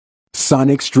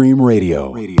Sonic Stream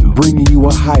Radio, bringing you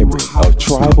a hybrid of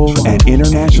tribal and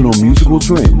international musical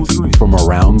trends from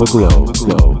around the globe.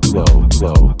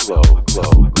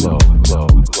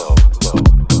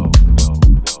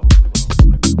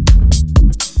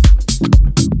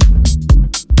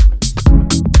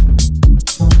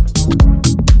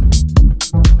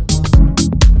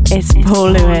 It's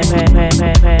Paul Lewis.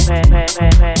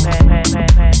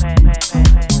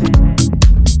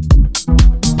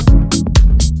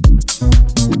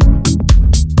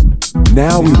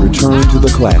 Now we return to the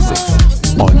classics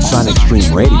on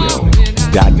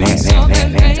SonicStreamRadio.net.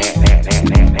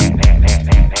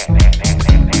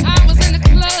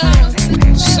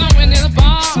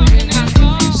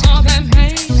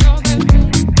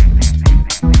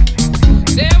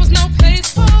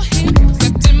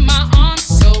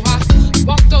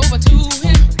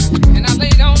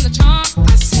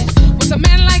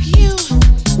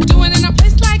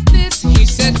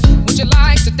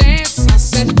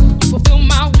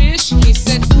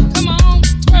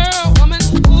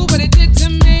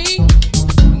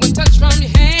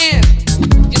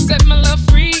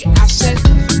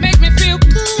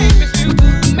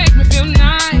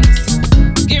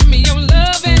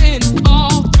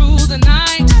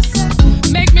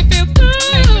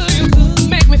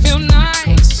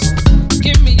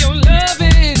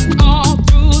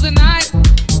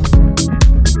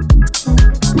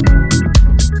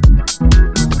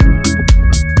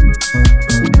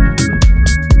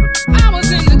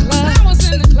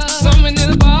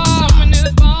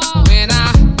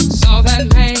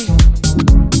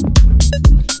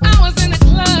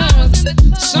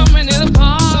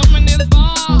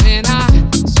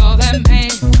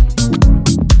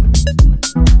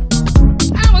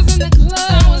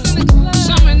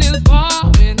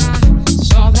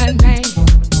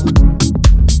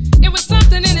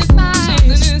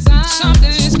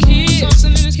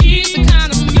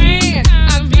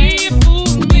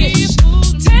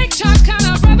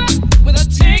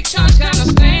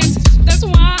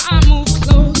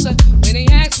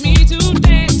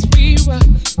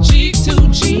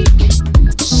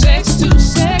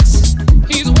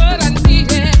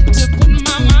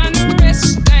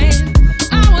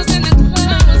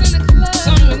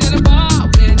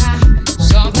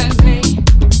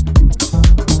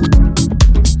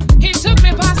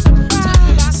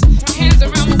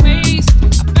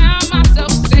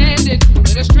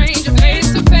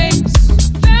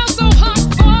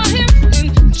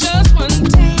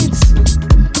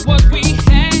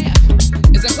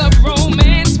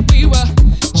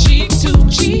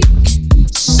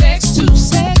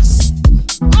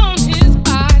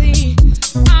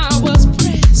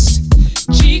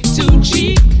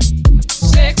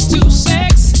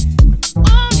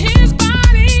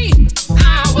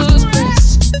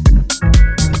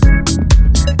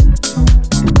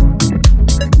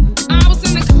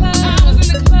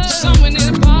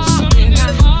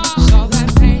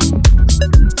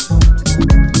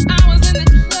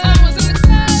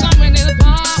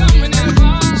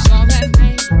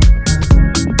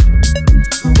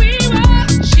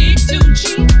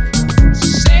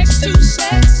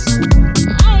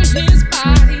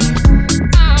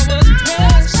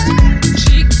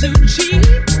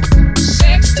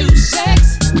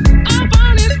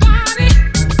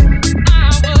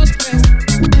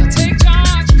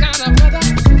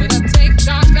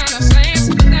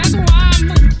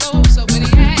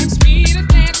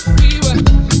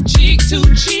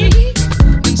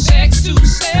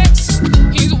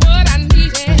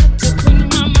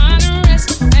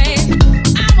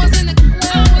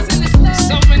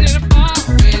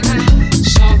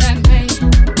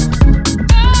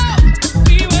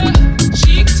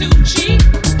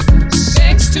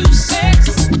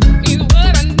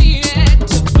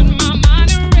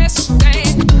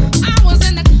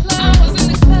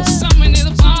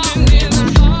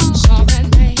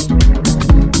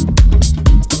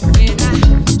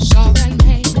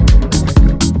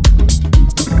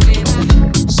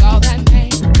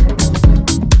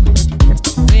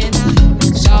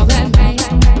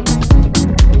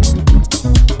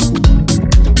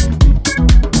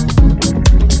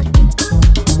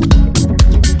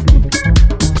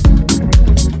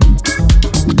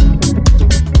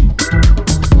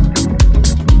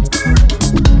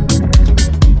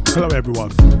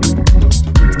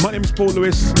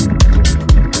 Lewis,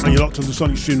 and you're locked onto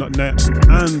SonicStream.net,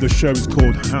 and the show is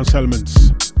called House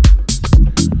Elements.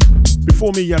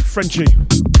 Before me, you have Frenchie,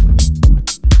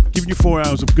 giving you 4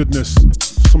 hours of goodness,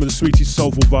 some of the sweetest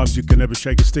soulful vibes you can ever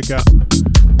shake a stick at,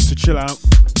 to chill out,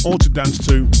 or to dance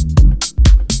to,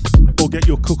 or get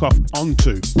your cook-off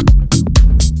onto.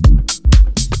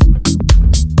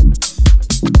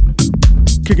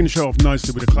 Kicking the show off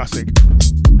nicely with a classic.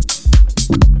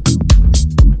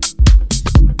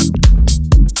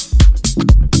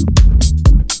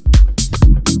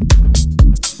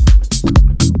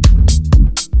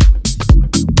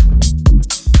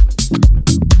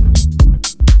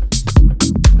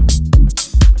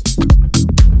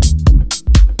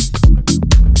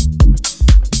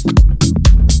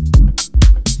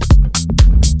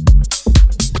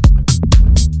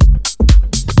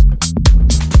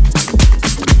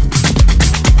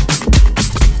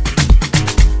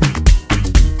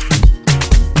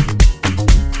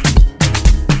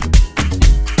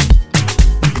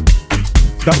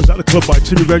 That was At the Club by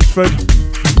Timmy Regisford.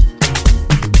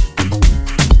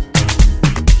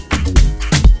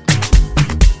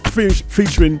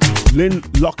 Featuring Lynn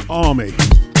Lock Amy.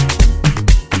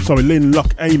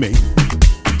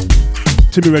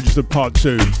 Timmy Regisford Part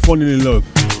 2, Falling in Love.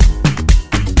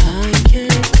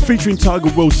 Featuring Tiger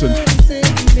Wilson.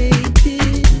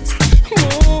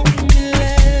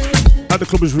 At the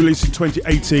Club was released in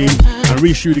 2018 and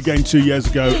reissued again 2 years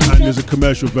ago, and there's a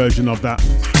commercial version of that.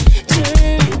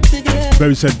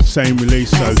 Very same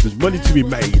release, so there's money to be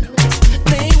made.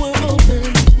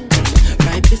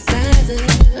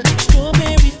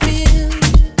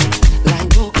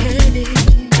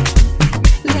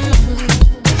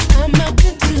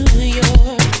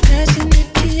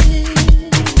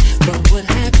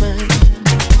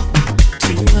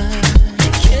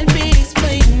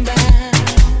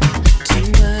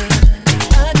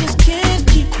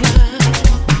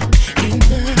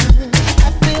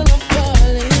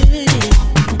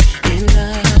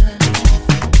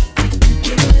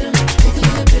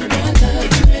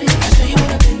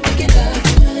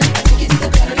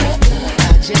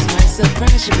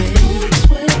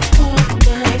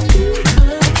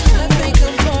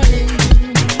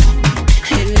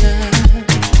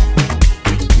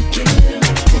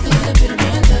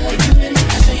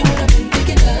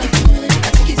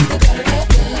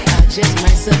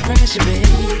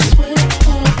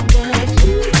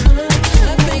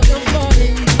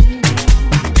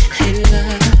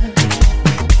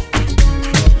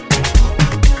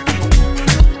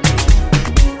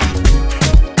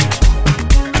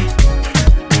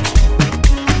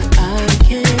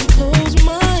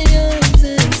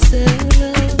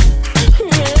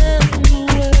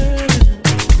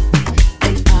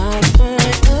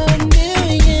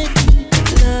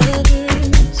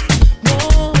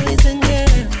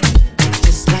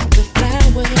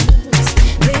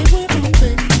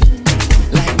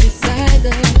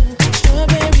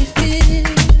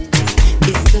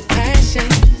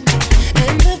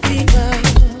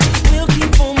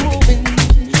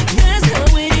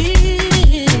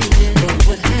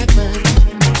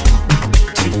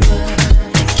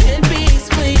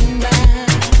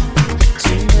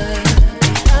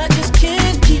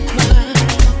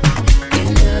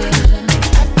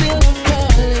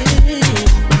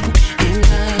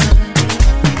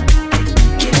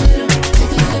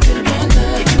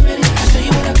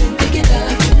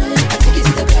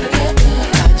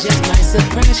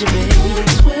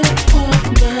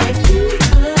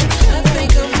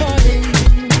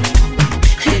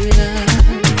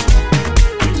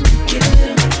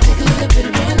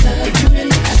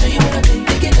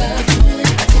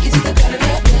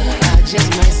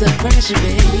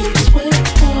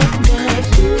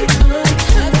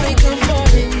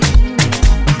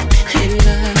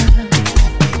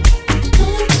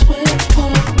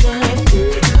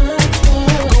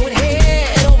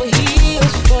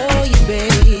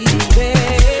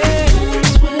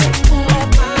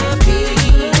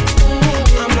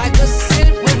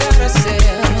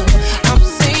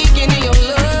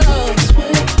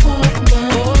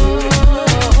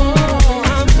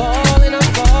 I'm falling,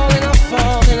 I'm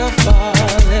falling, I'm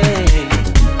falling.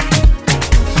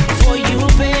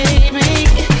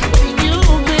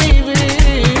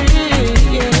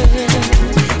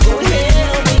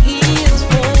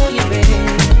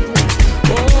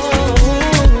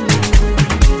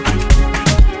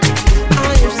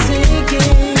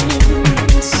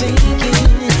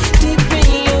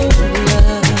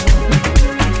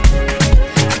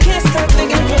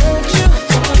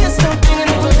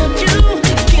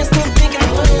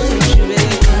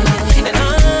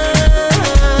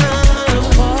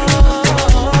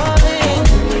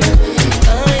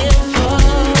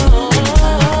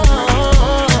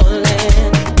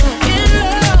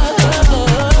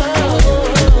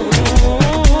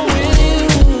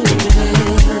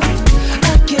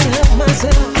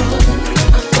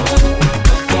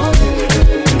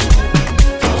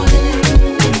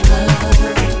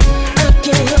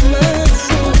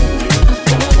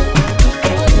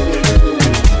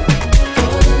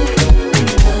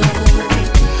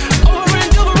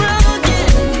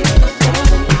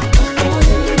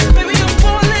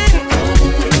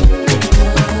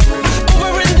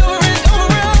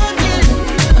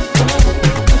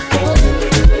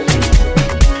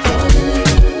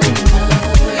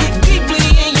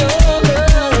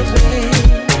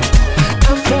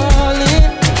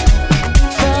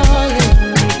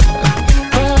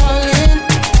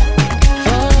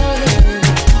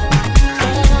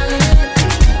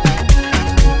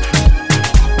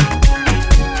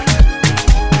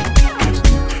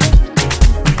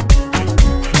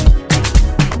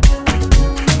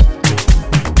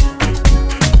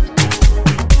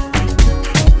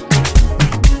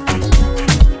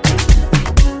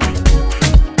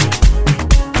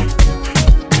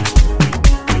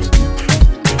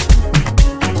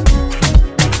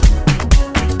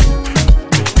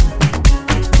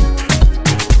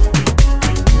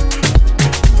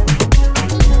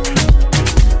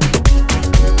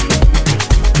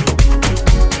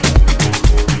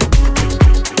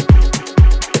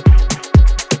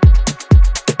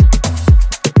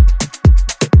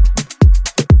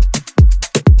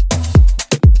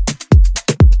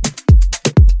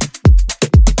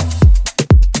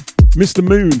 Mr.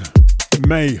 Moon,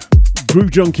 May,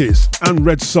 Groove Junkies, and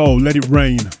Red Soul, Let It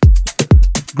Rain.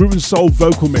 Groove and Soul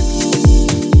vocal mix.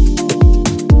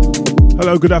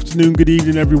 Hello, good afternoon, good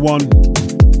evening, everyone.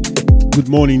 Good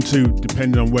morning too,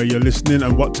 depending on where you're listening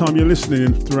and what time you're listening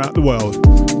in throughout the world.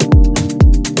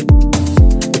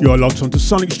 You are logged on to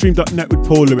sonicstream.net with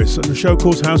Paul Lewis, and the show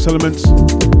calls House Elements.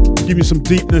 Give you some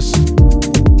deepness,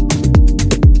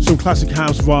 some classic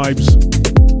house vibes,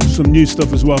 some new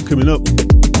stuff as well coming up.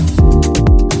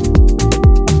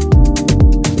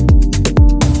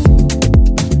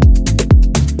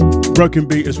 Broken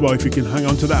beat as well, if you can hang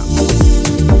on to that.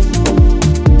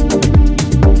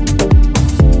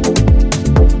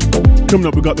 Coming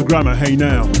up, we got the Grammar, Hey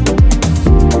Now.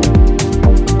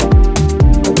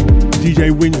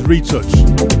 DJ Win's Retouch,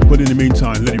 but in the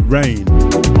meantime, Let It Rain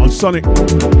on Sonic.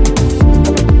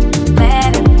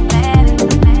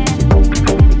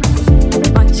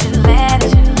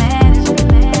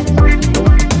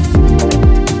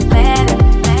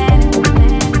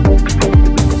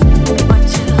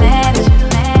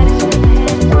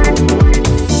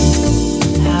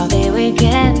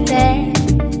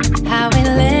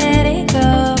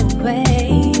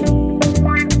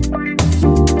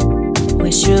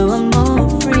 More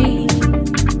free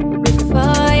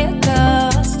before you go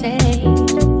stay.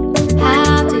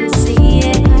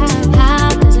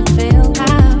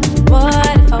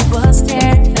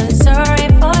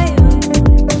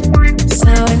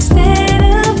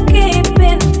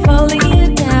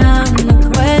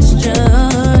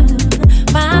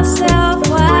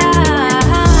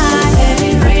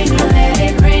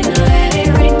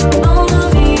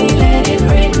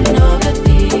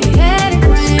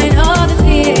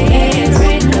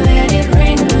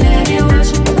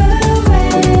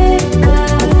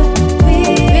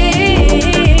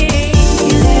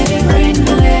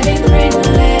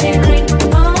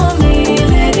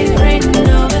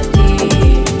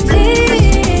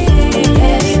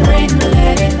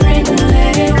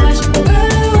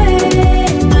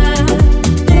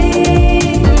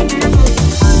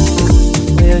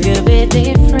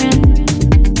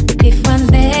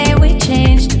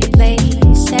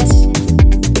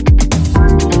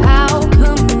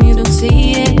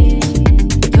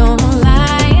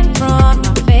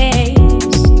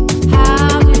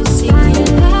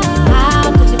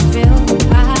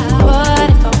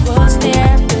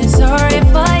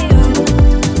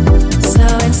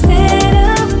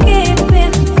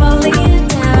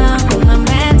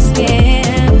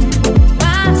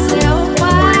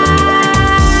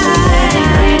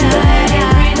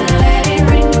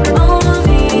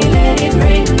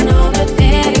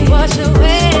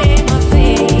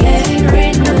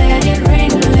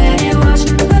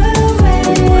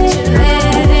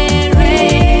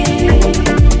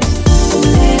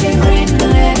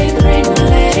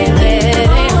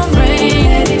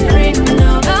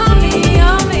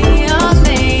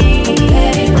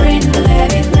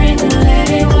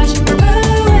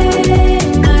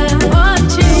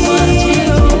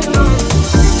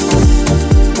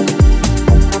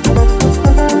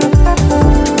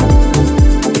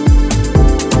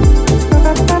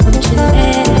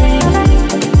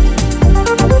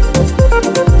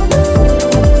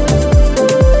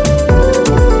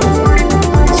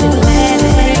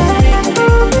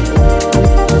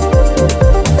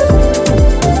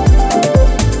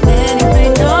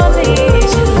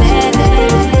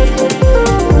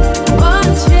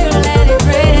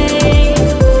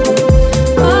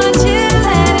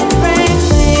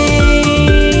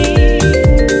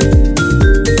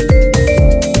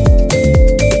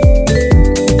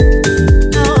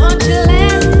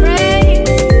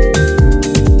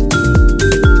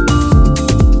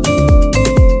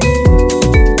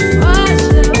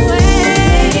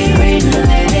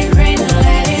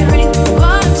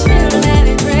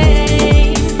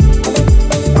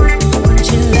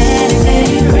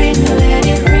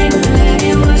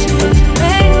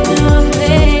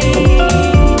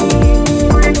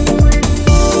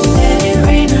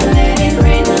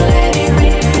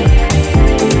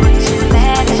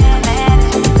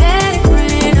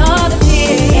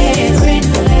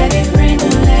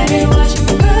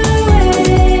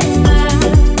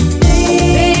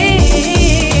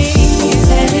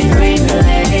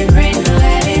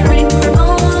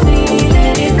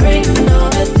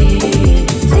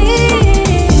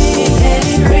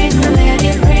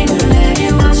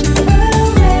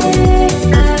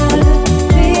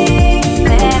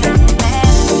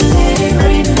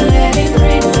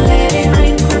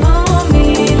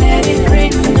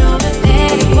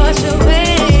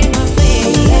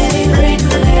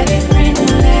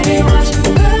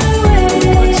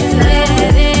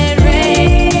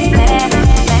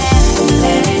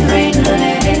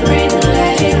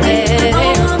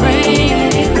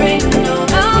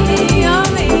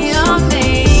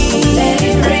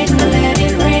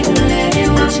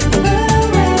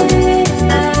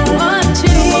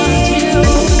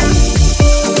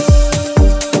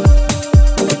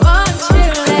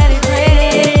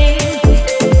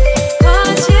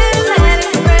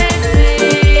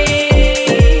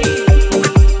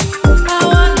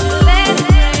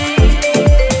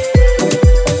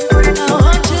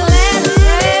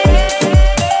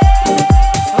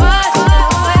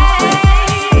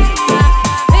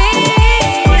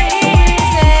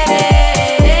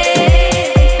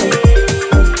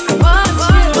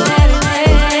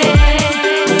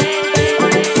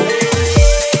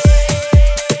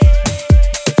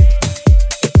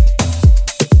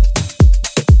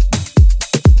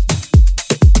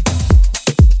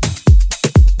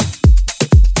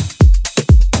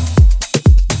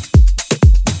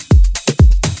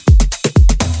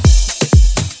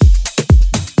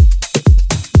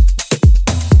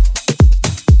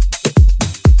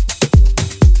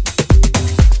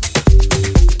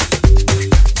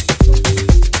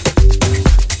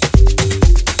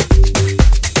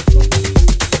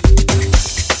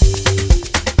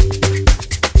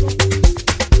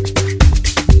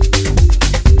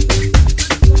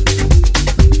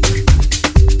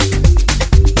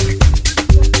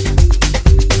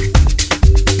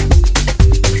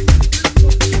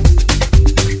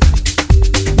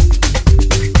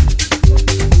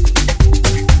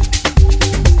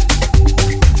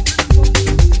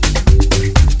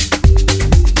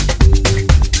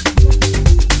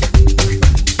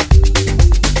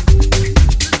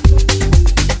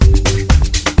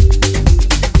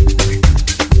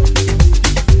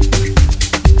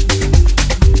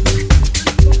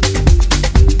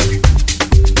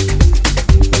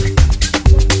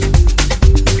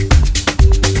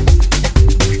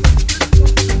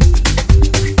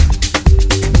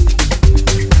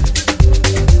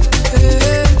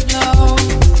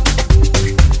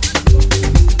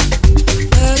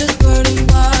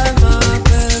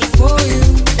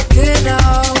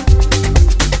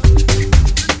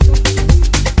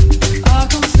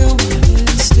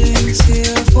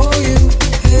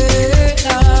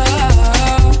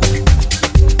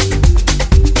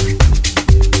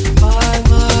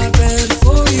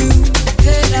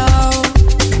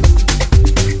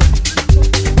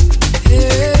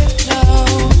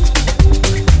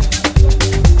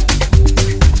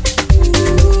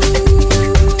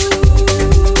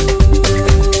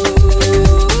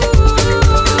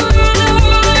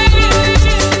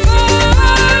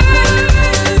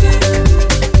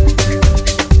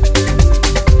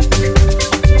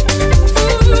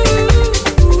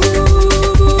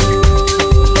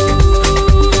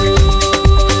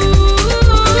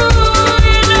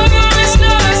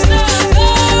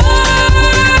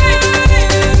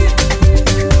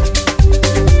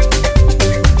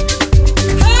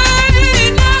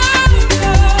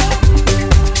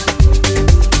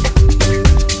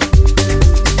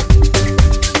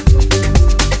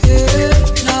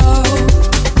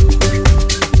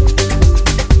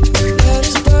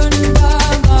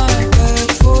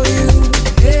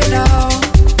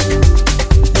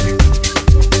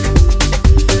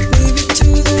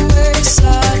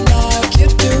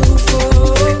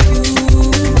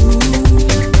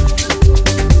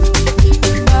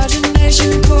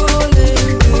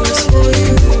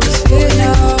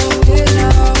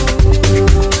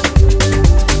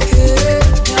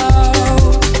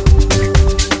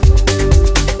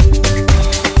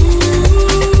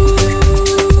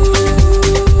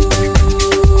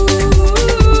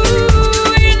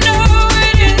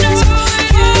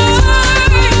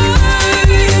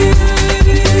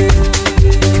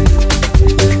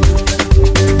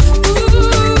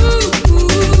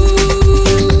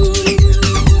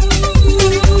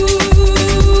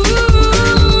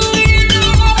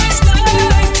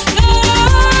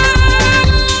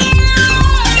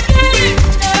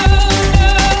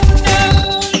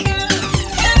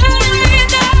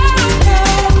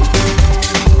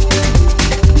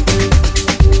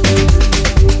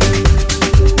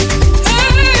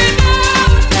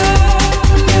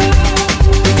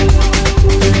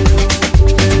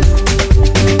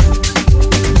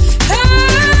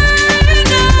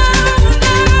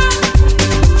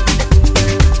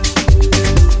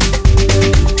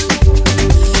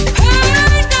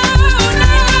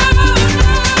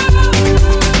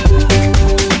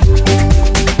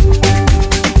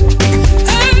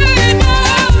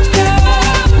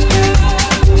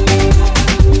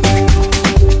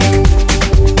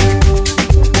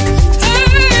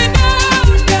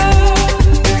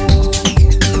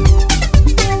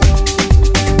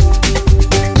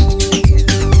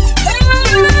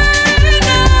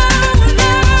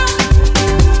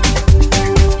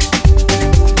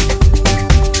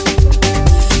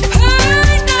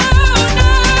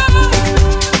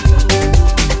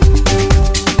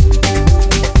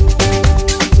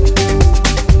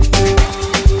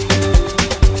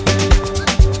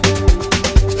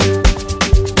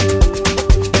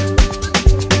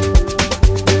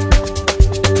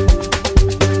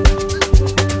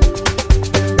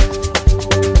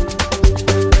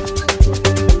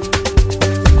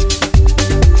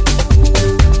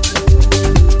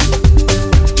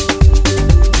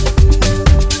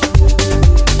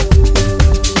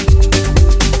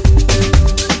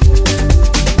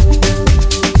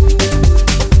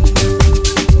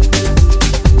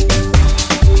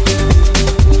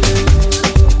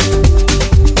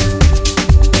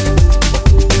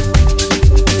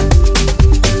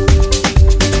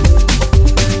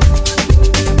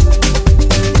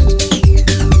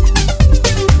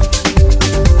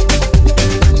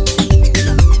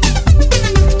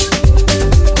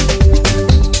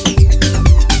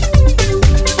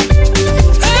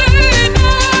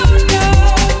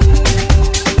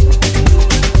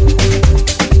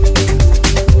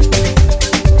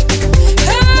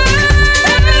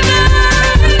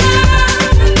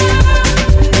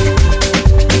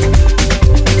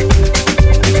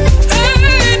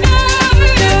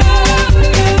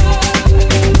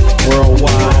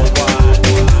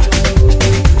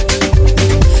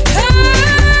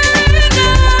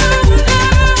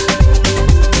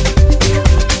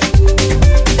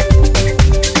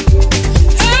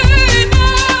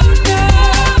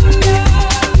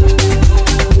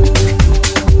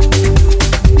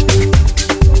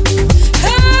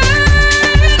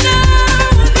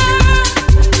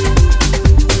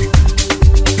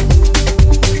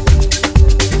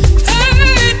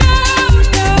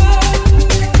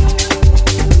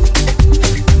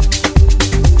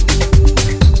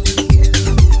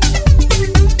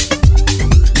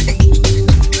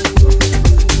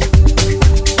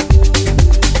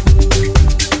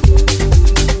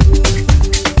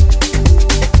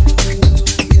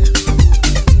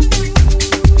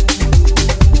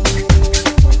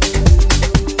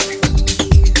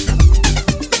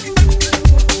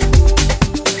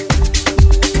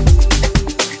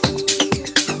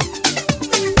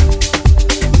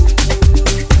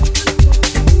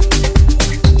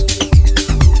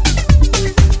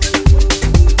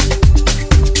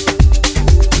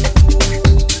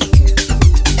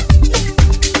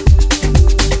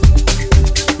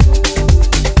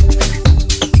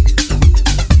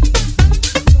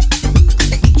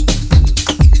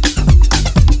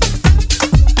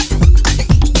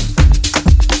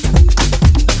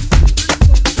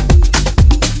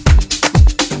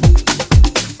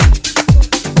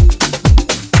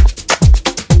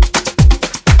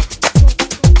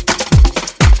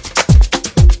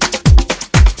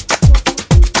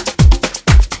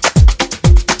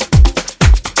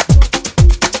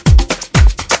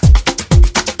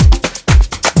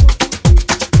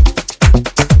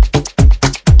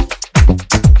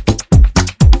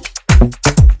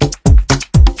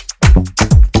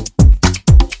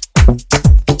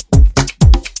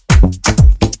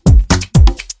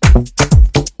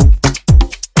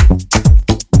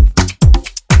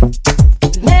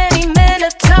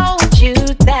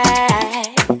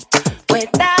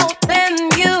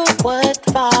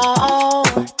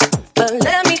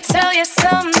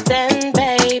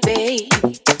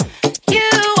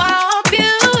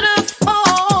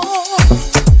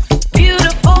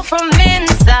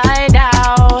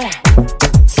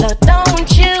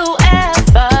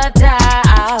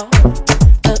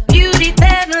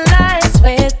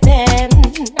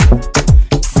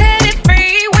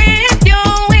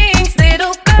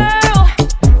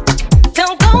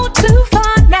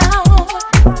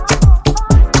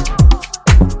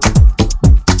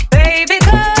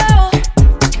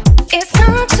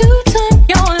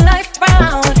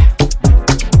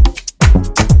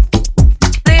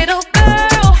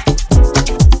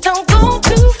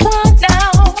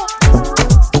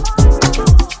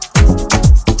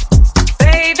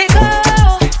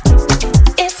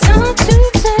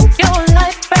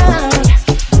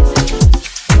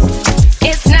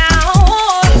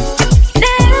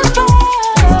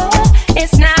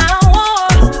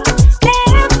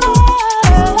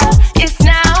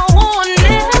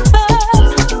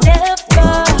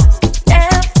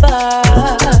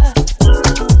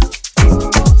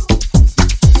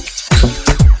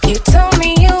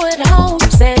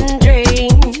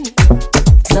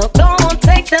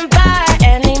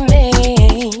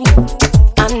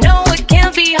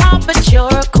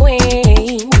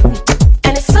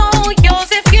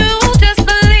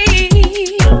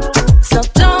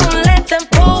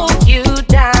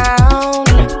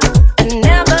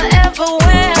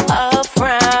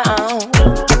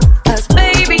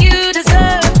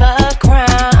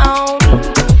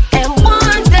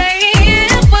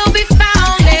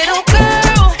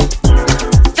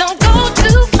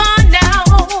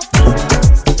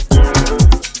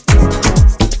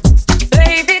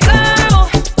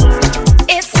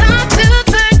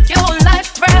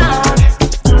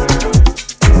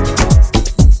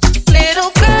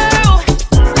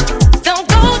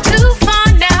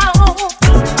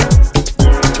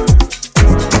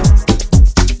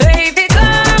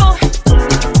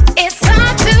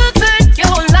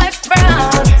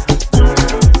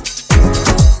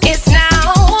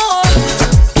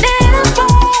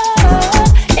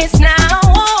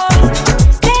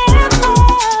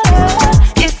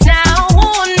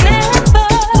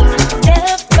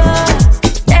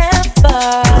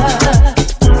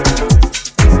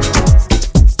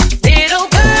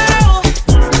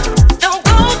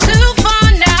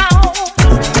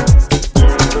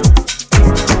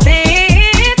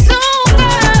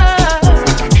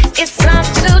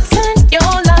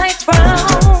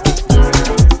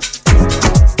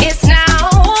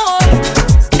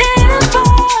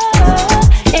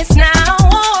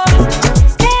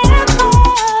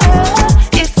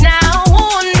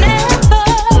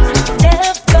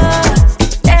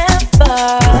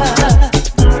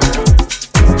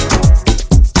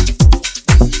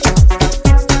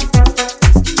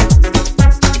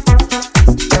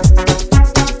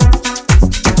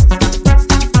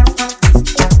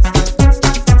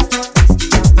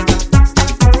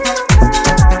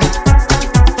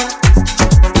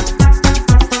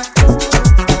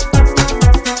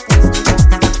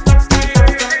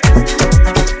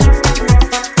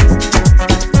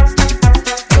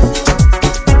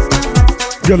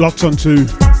 You're locked onto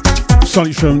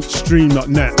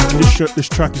sonicstream.net, and this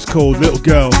track is called Little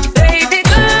Girl. Baby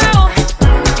girl,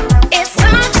 it's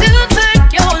time to turn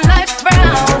your life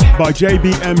round. By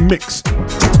JBM Mix,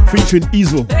 featuring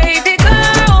Easel. Baby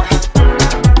girl,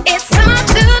 it's time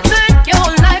to turn your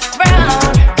life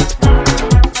round.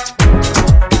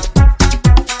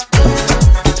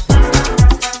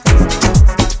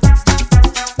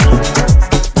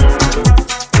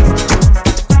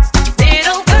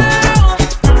 Little girl,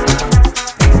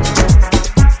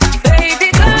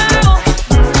 baby girl.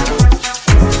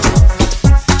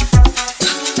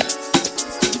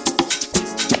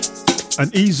 And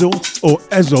Easel, or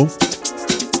Ezel,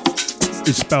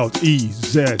 is spelled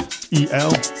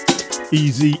E-Z-E-L,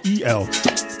 E-Z-E-L,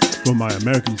 for my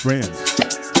American friends.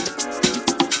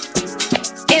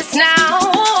 It's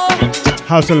now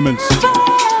House Elements,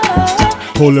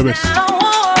 Paul Lewis.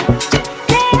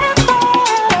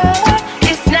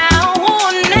 It's now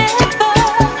or never,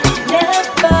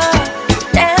 never,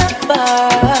 never.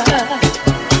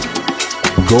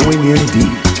 Going in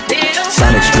deep.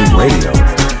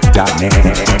 SonicStreamRadio.net.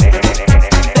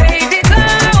 Baby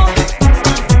girl,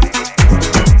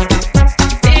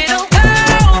 little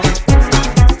girl,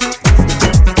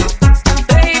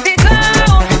 baby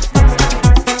girl,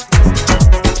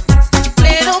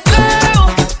 little girl,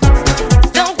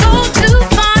 don't go too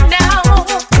far now.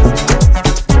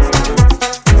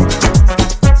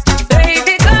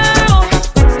 Baby girl,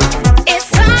 it's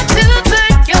time to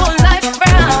turn your life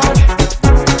round.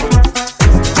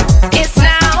 It's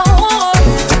now or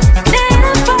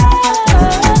never.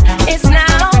 It's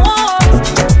now or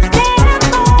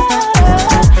never.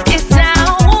 It's now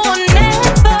or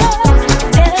never,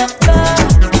 never,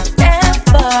 never.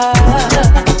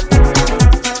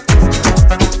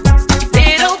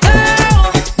 Little girl,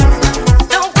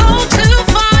 don't go too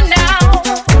far now.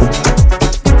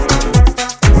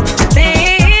 Little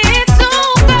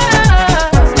girl,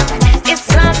 it's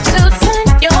time to turn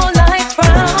your life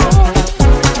round.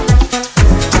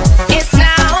 It's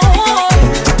now or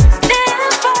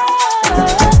never.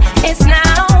 It's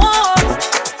now or never.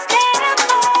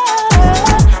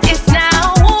 It's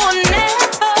now or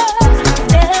never,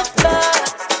 never,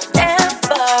 never.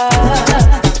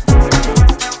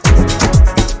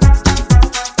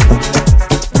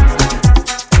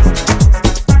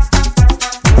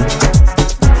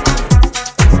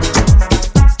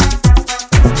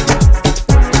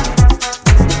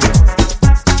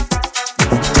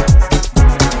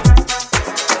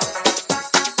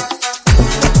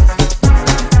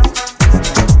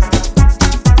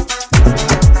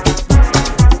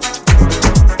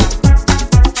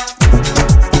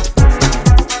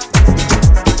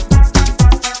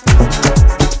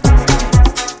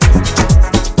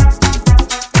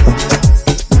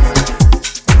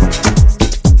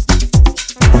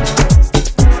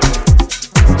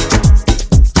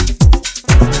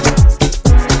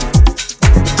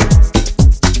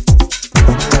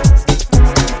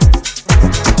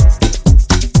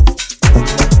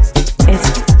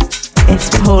 It's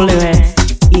Paul Lewis.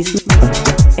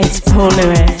 It's Paul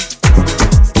Lewis.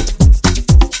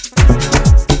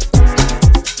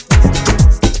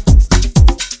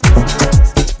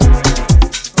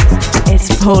 It's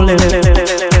Paul Lewis.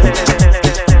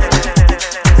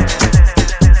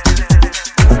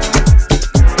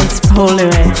 It's Paul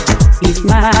Lewis. He's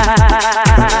mine.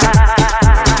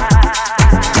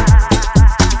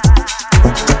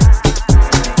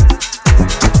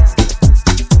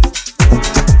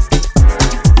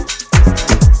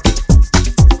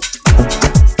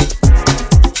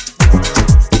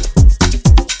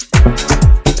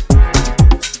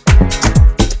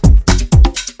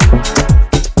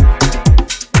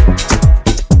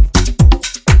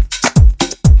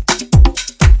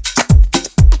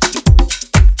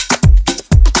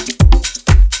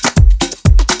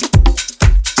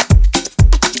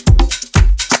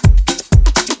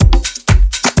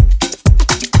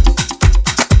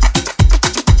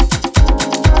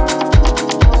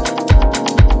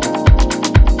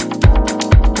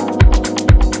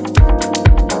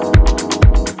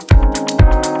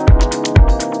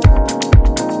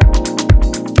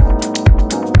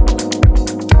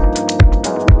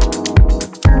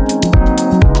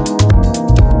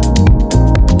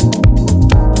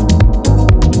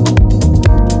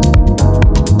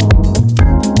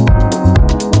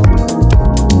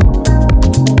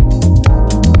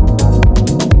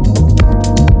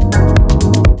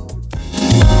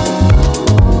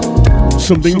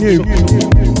 Something new.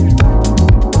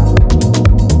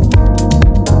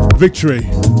 Victory.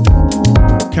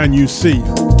 Can you see?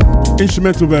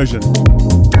 Instrumental version.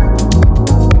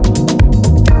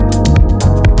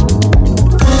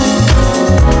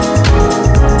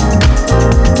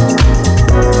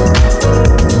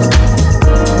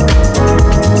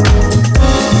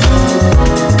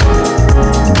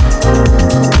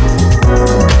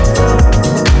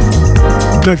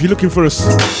 Now, if you're looking for us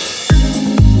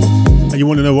and you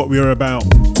want to know what we're about,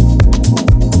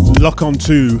 lock on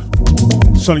to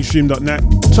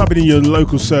sonicstream.net, type it in your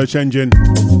local search engine.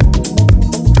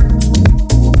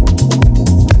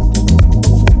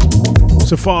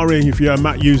 Safari if you're a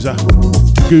Mac user,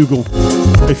 Google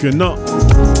if you're not,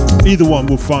 either one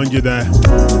will find you there.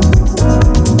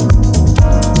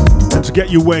 And to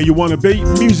get you where you want to be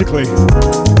musically.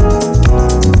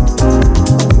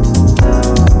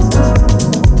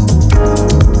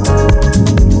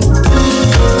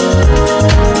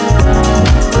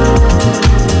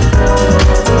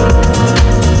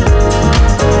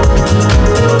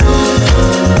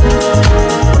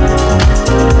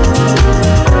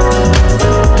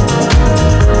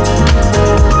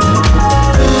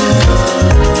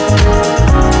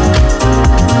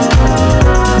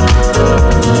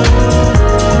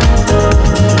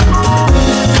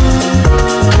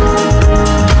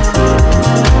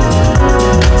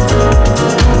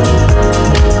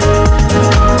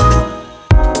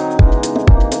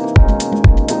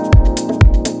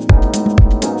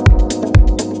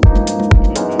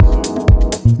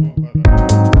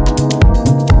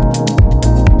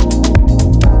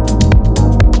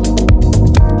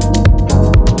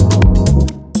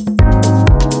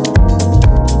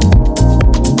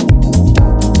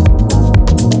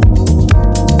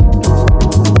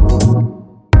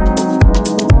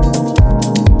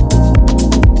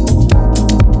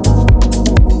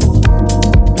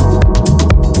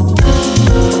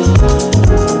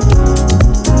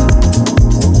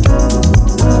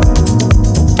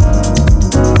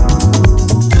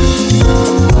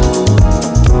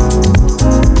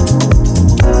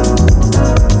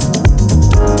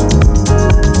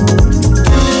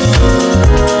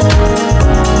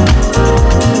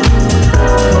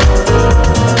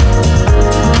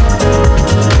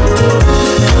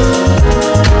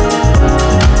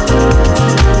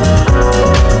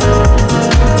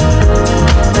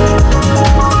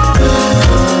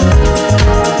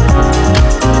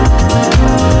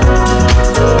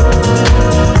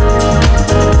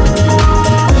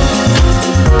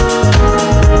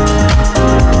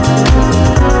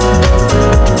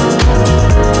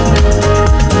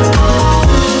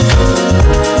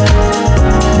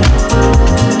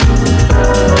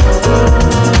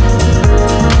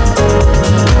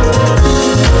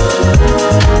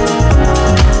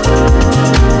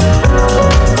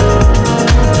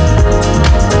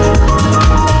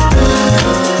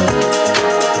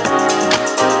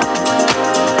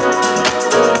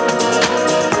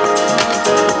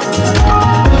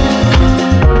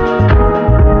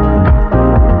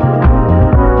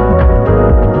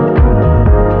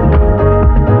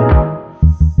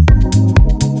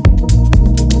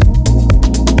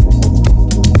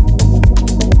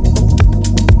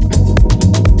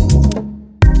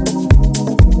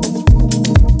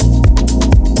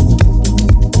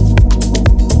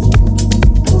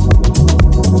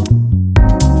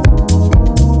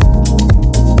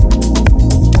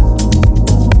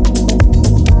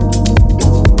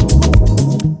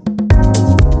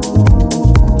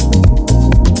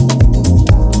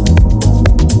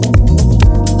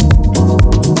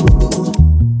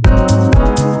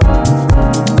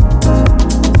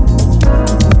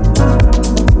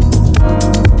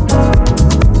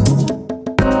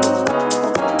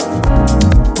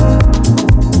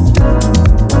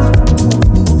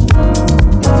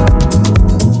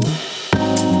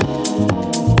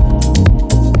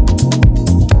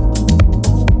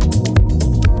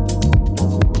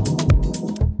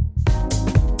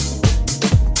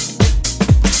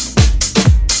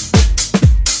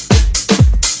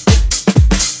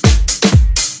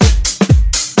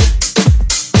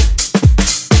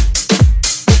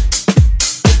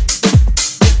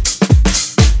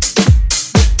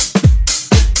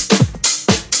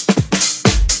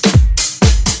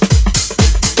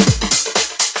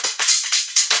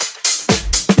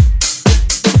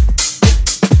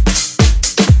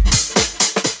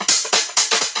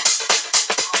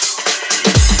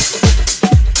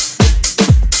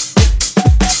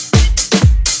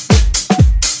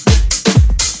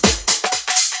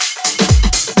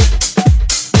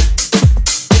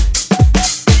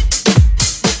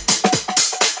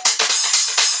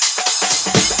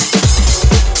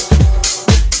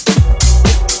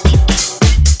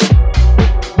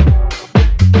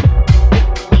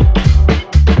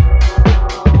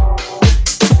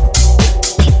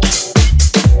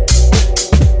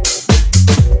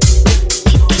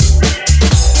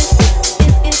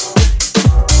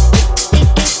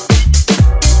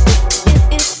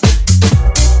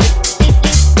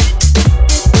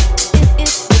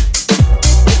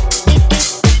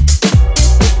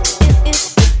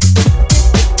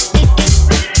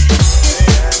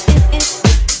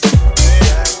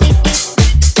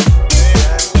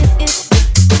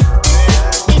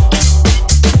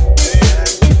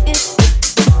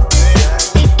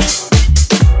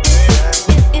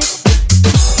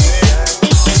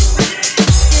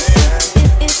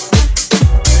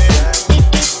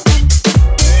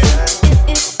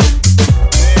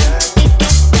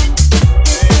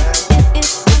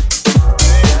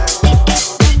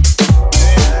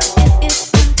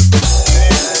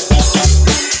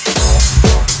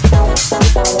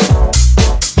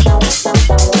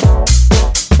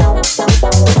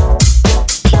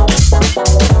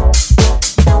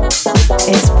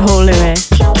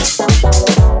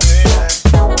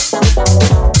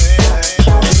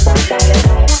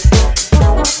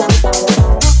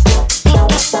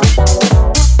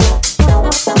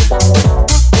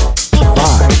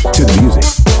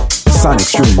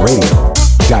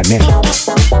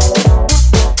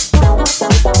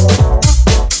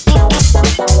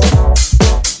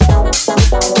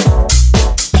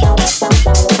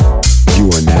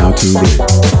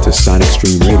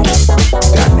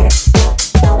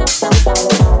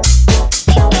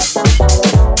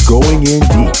 Going in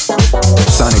deep.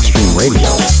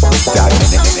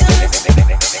 SonicStreamRadio.net.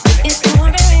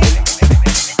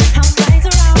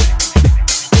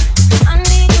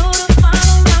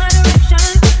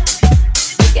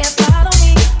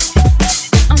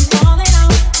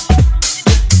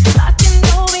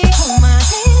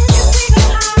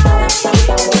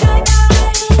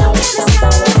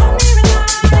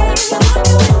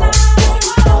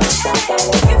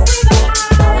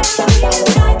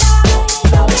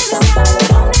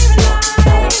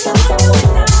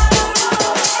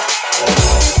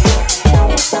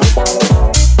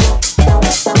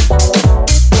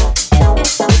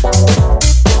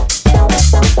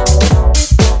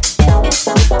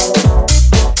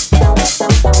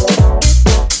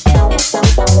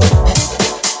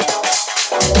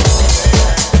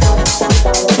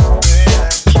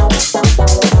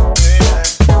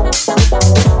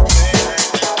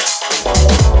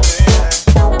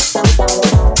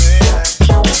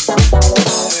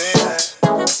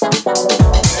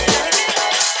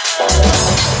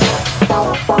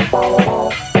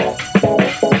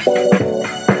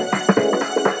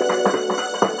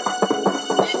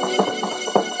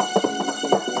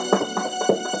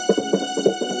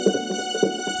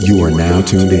 You are now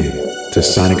tuned in to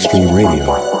SonicStreamRadio.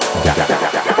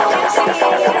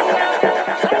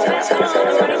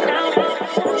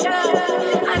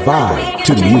 Vibe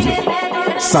to the music.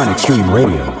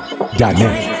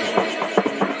 SonicStreamRadio.net.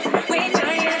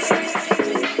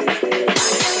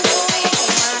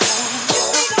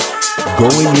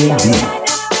 Going in deep.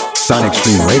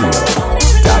 SonicStreamRadio.net.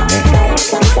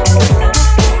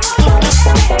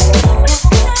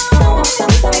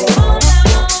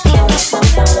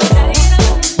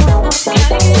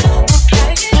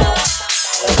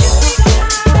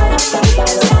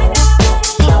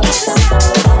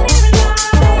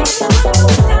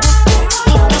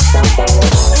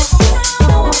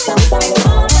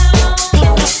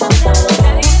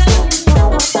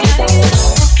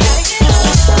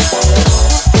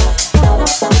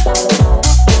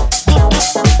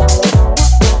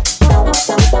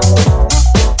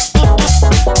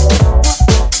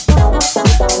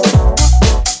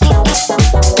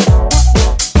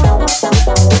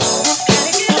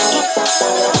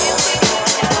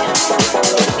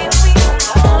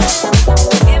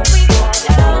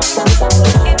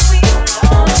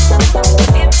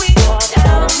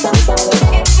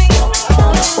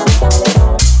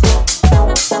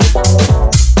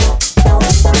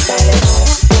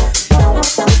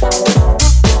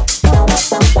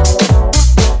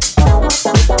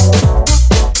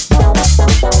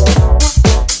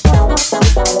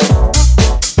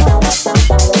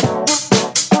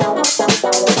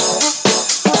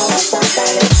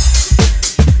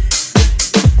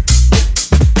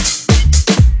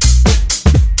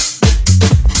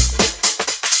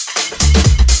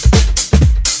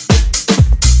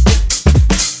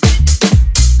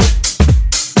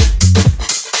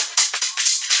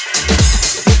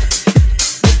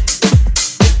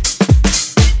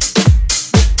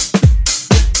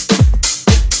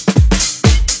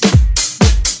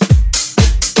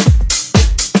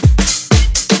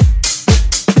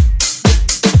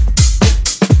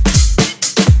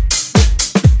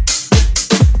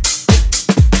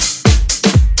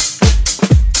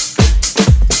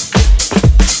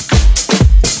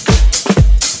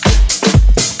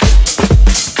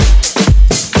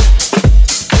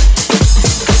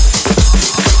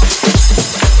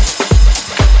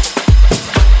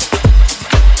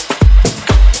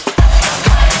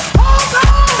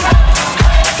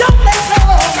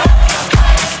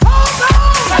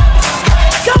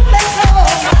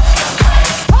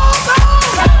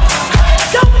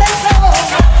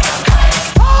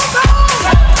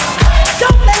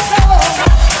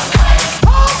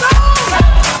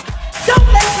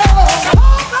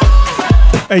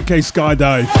 AK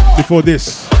Skydive. Before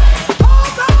this,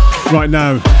 right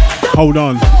now, hold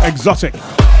on, Exotic.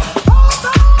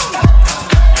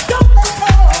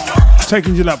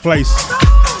 Taking you to that place.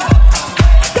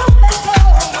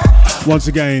 Once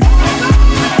again,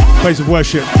 place of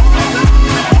worship,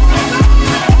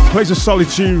 place of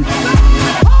solitude.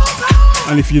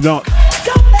 And if you're not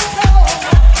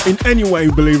in any way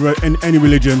a believer in any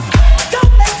religion,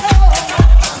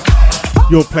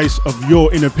 your place of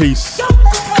your inner peace.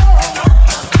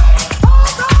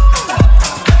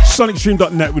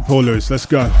 SonicStream.net with Paul Lewis. Let's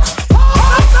go.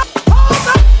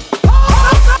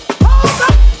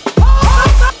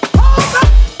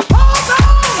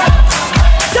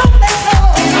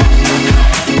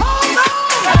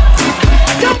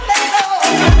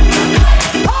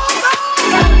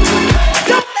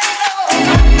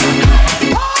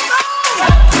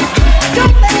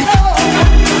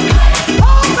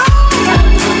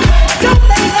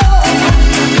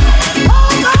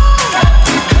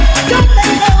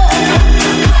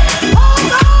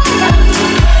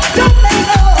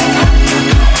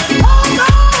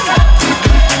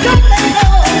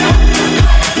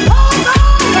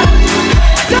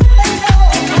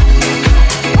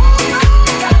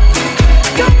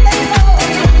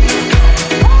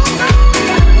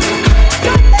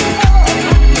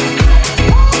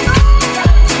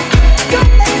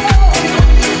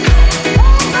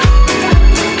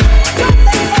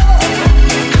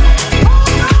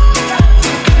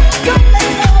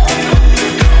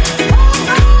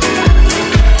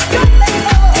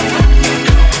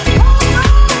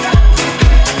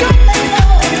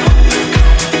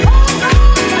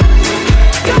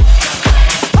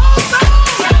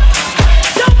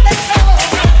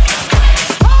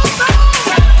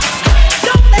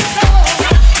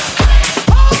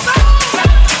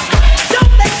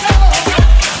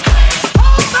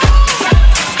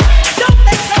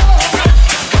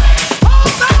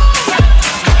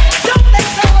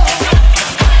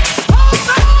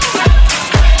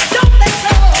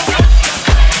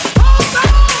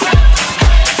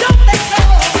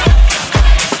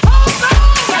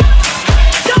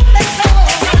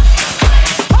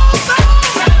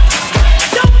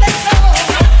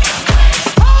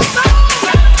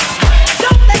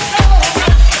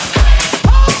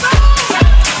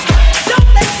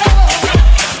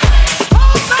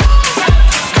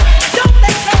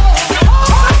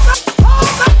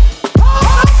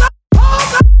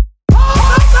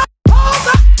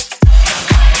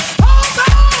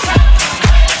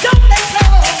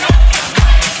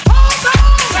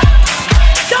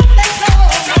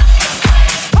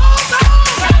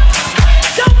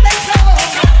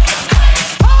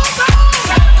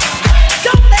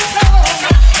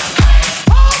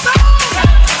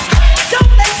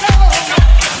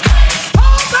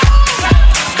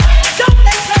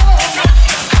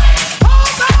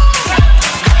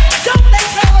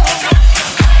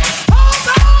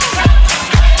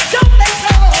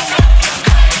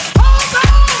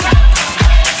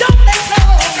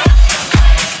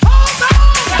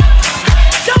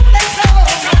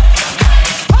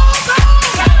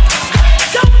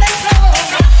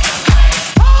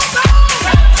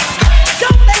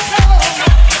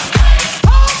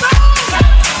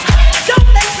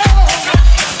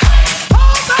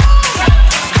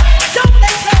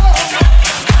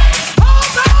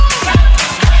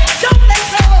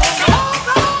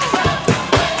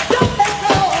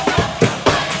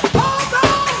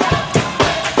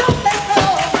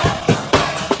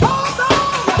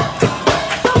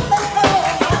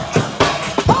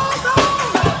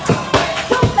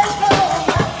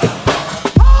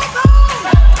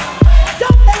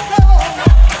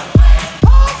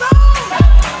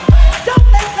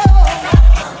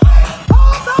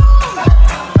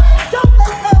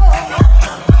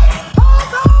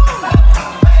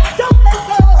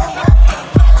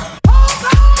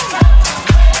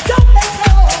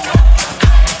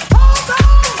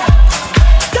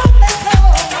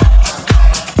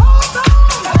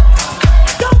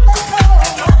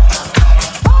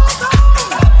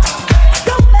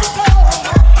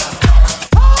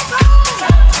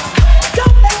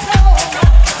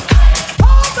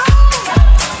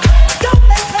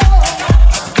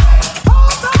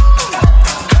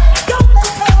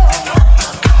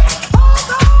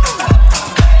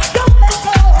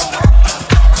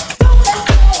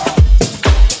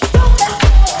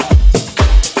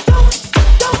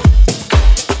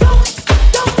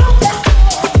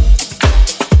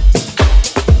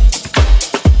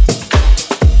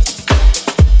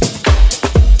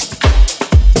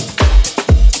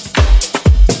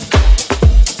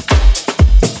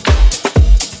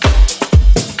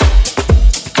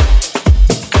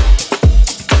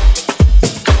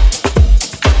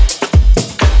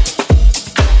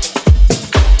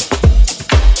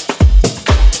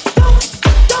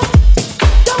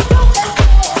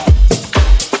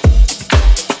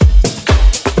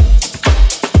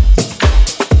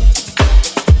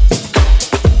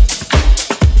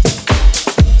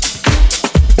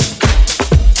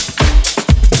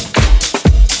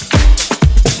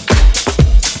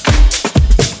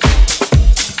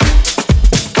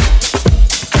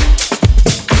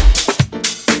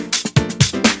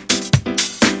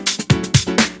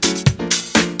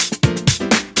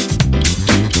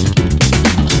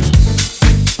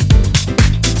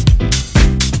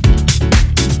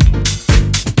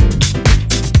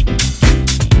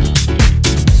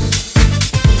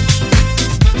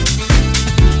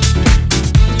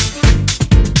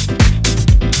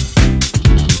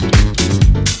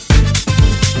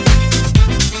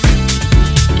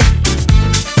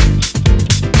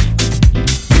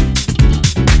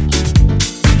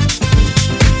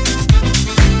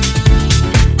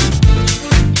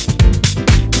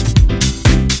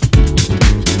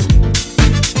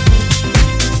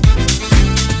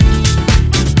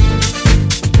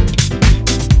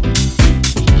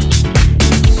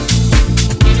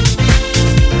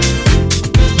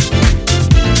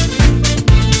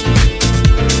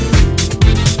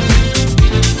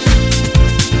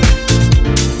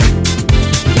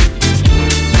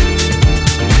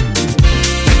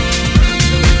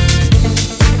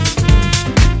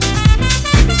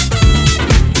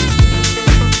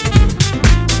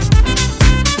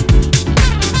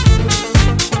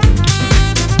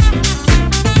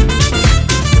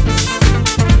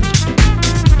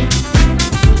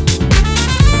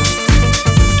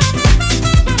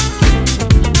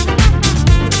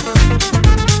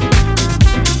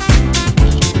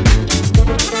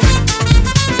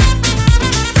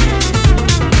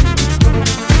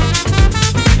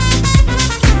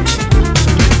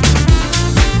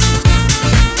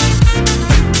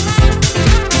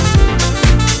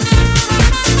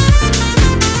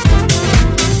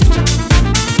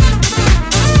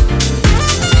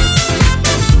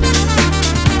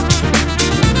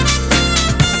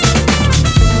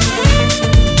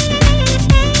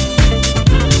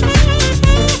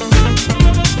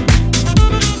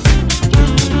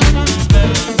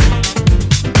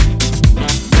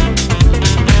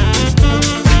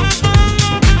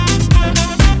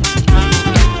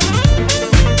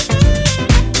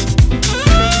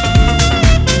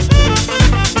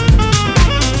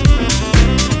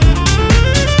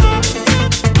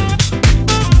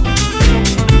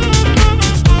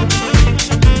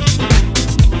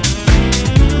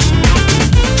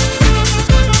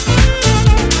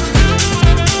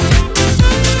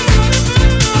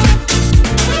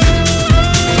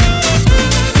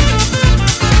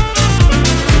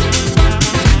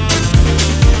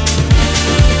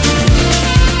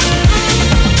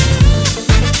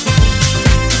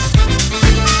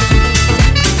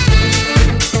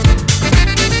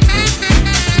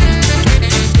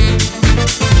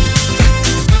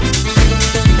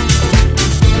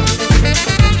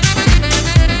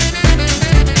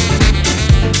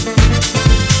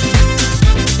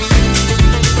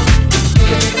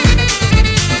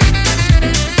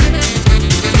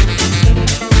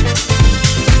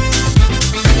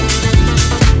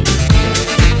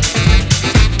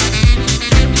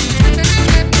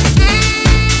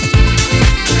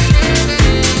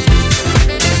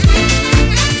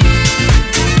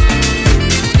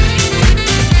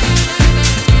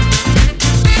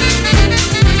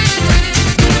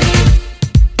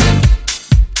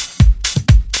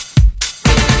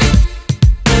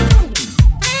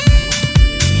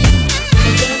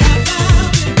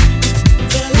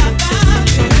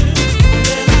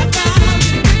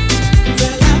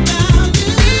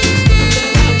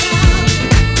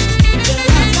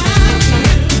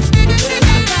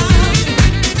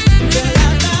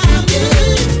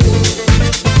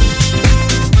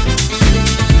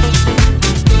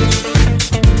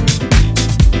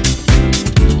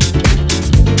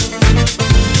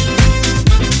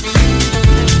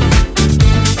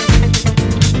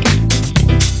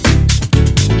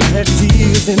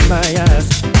 in my eyes.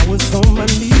 I was on my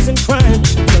knees and crying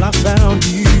till I found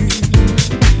you.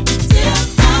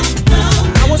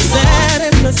 I was sad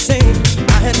and ashamed.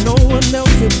 I had no one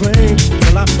else to blame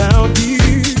till I found you.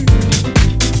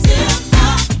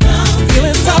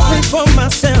 Feeling sorry for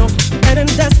myself and in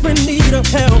desperate need of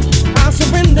help, I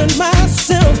surrendered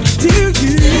myself to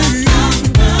you.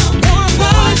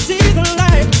 Oh, I see the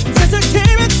light since it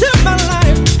came into my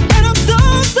life, and I'm so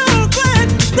glad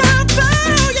that I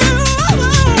found you.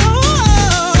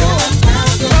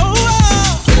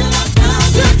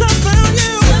 Since I found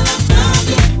you,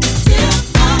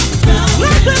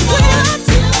 life is sweet.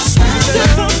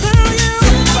 Since I found you,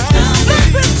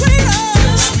 life is sweet.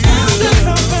 Since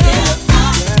I found you,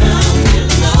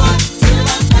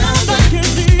 I can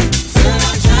see.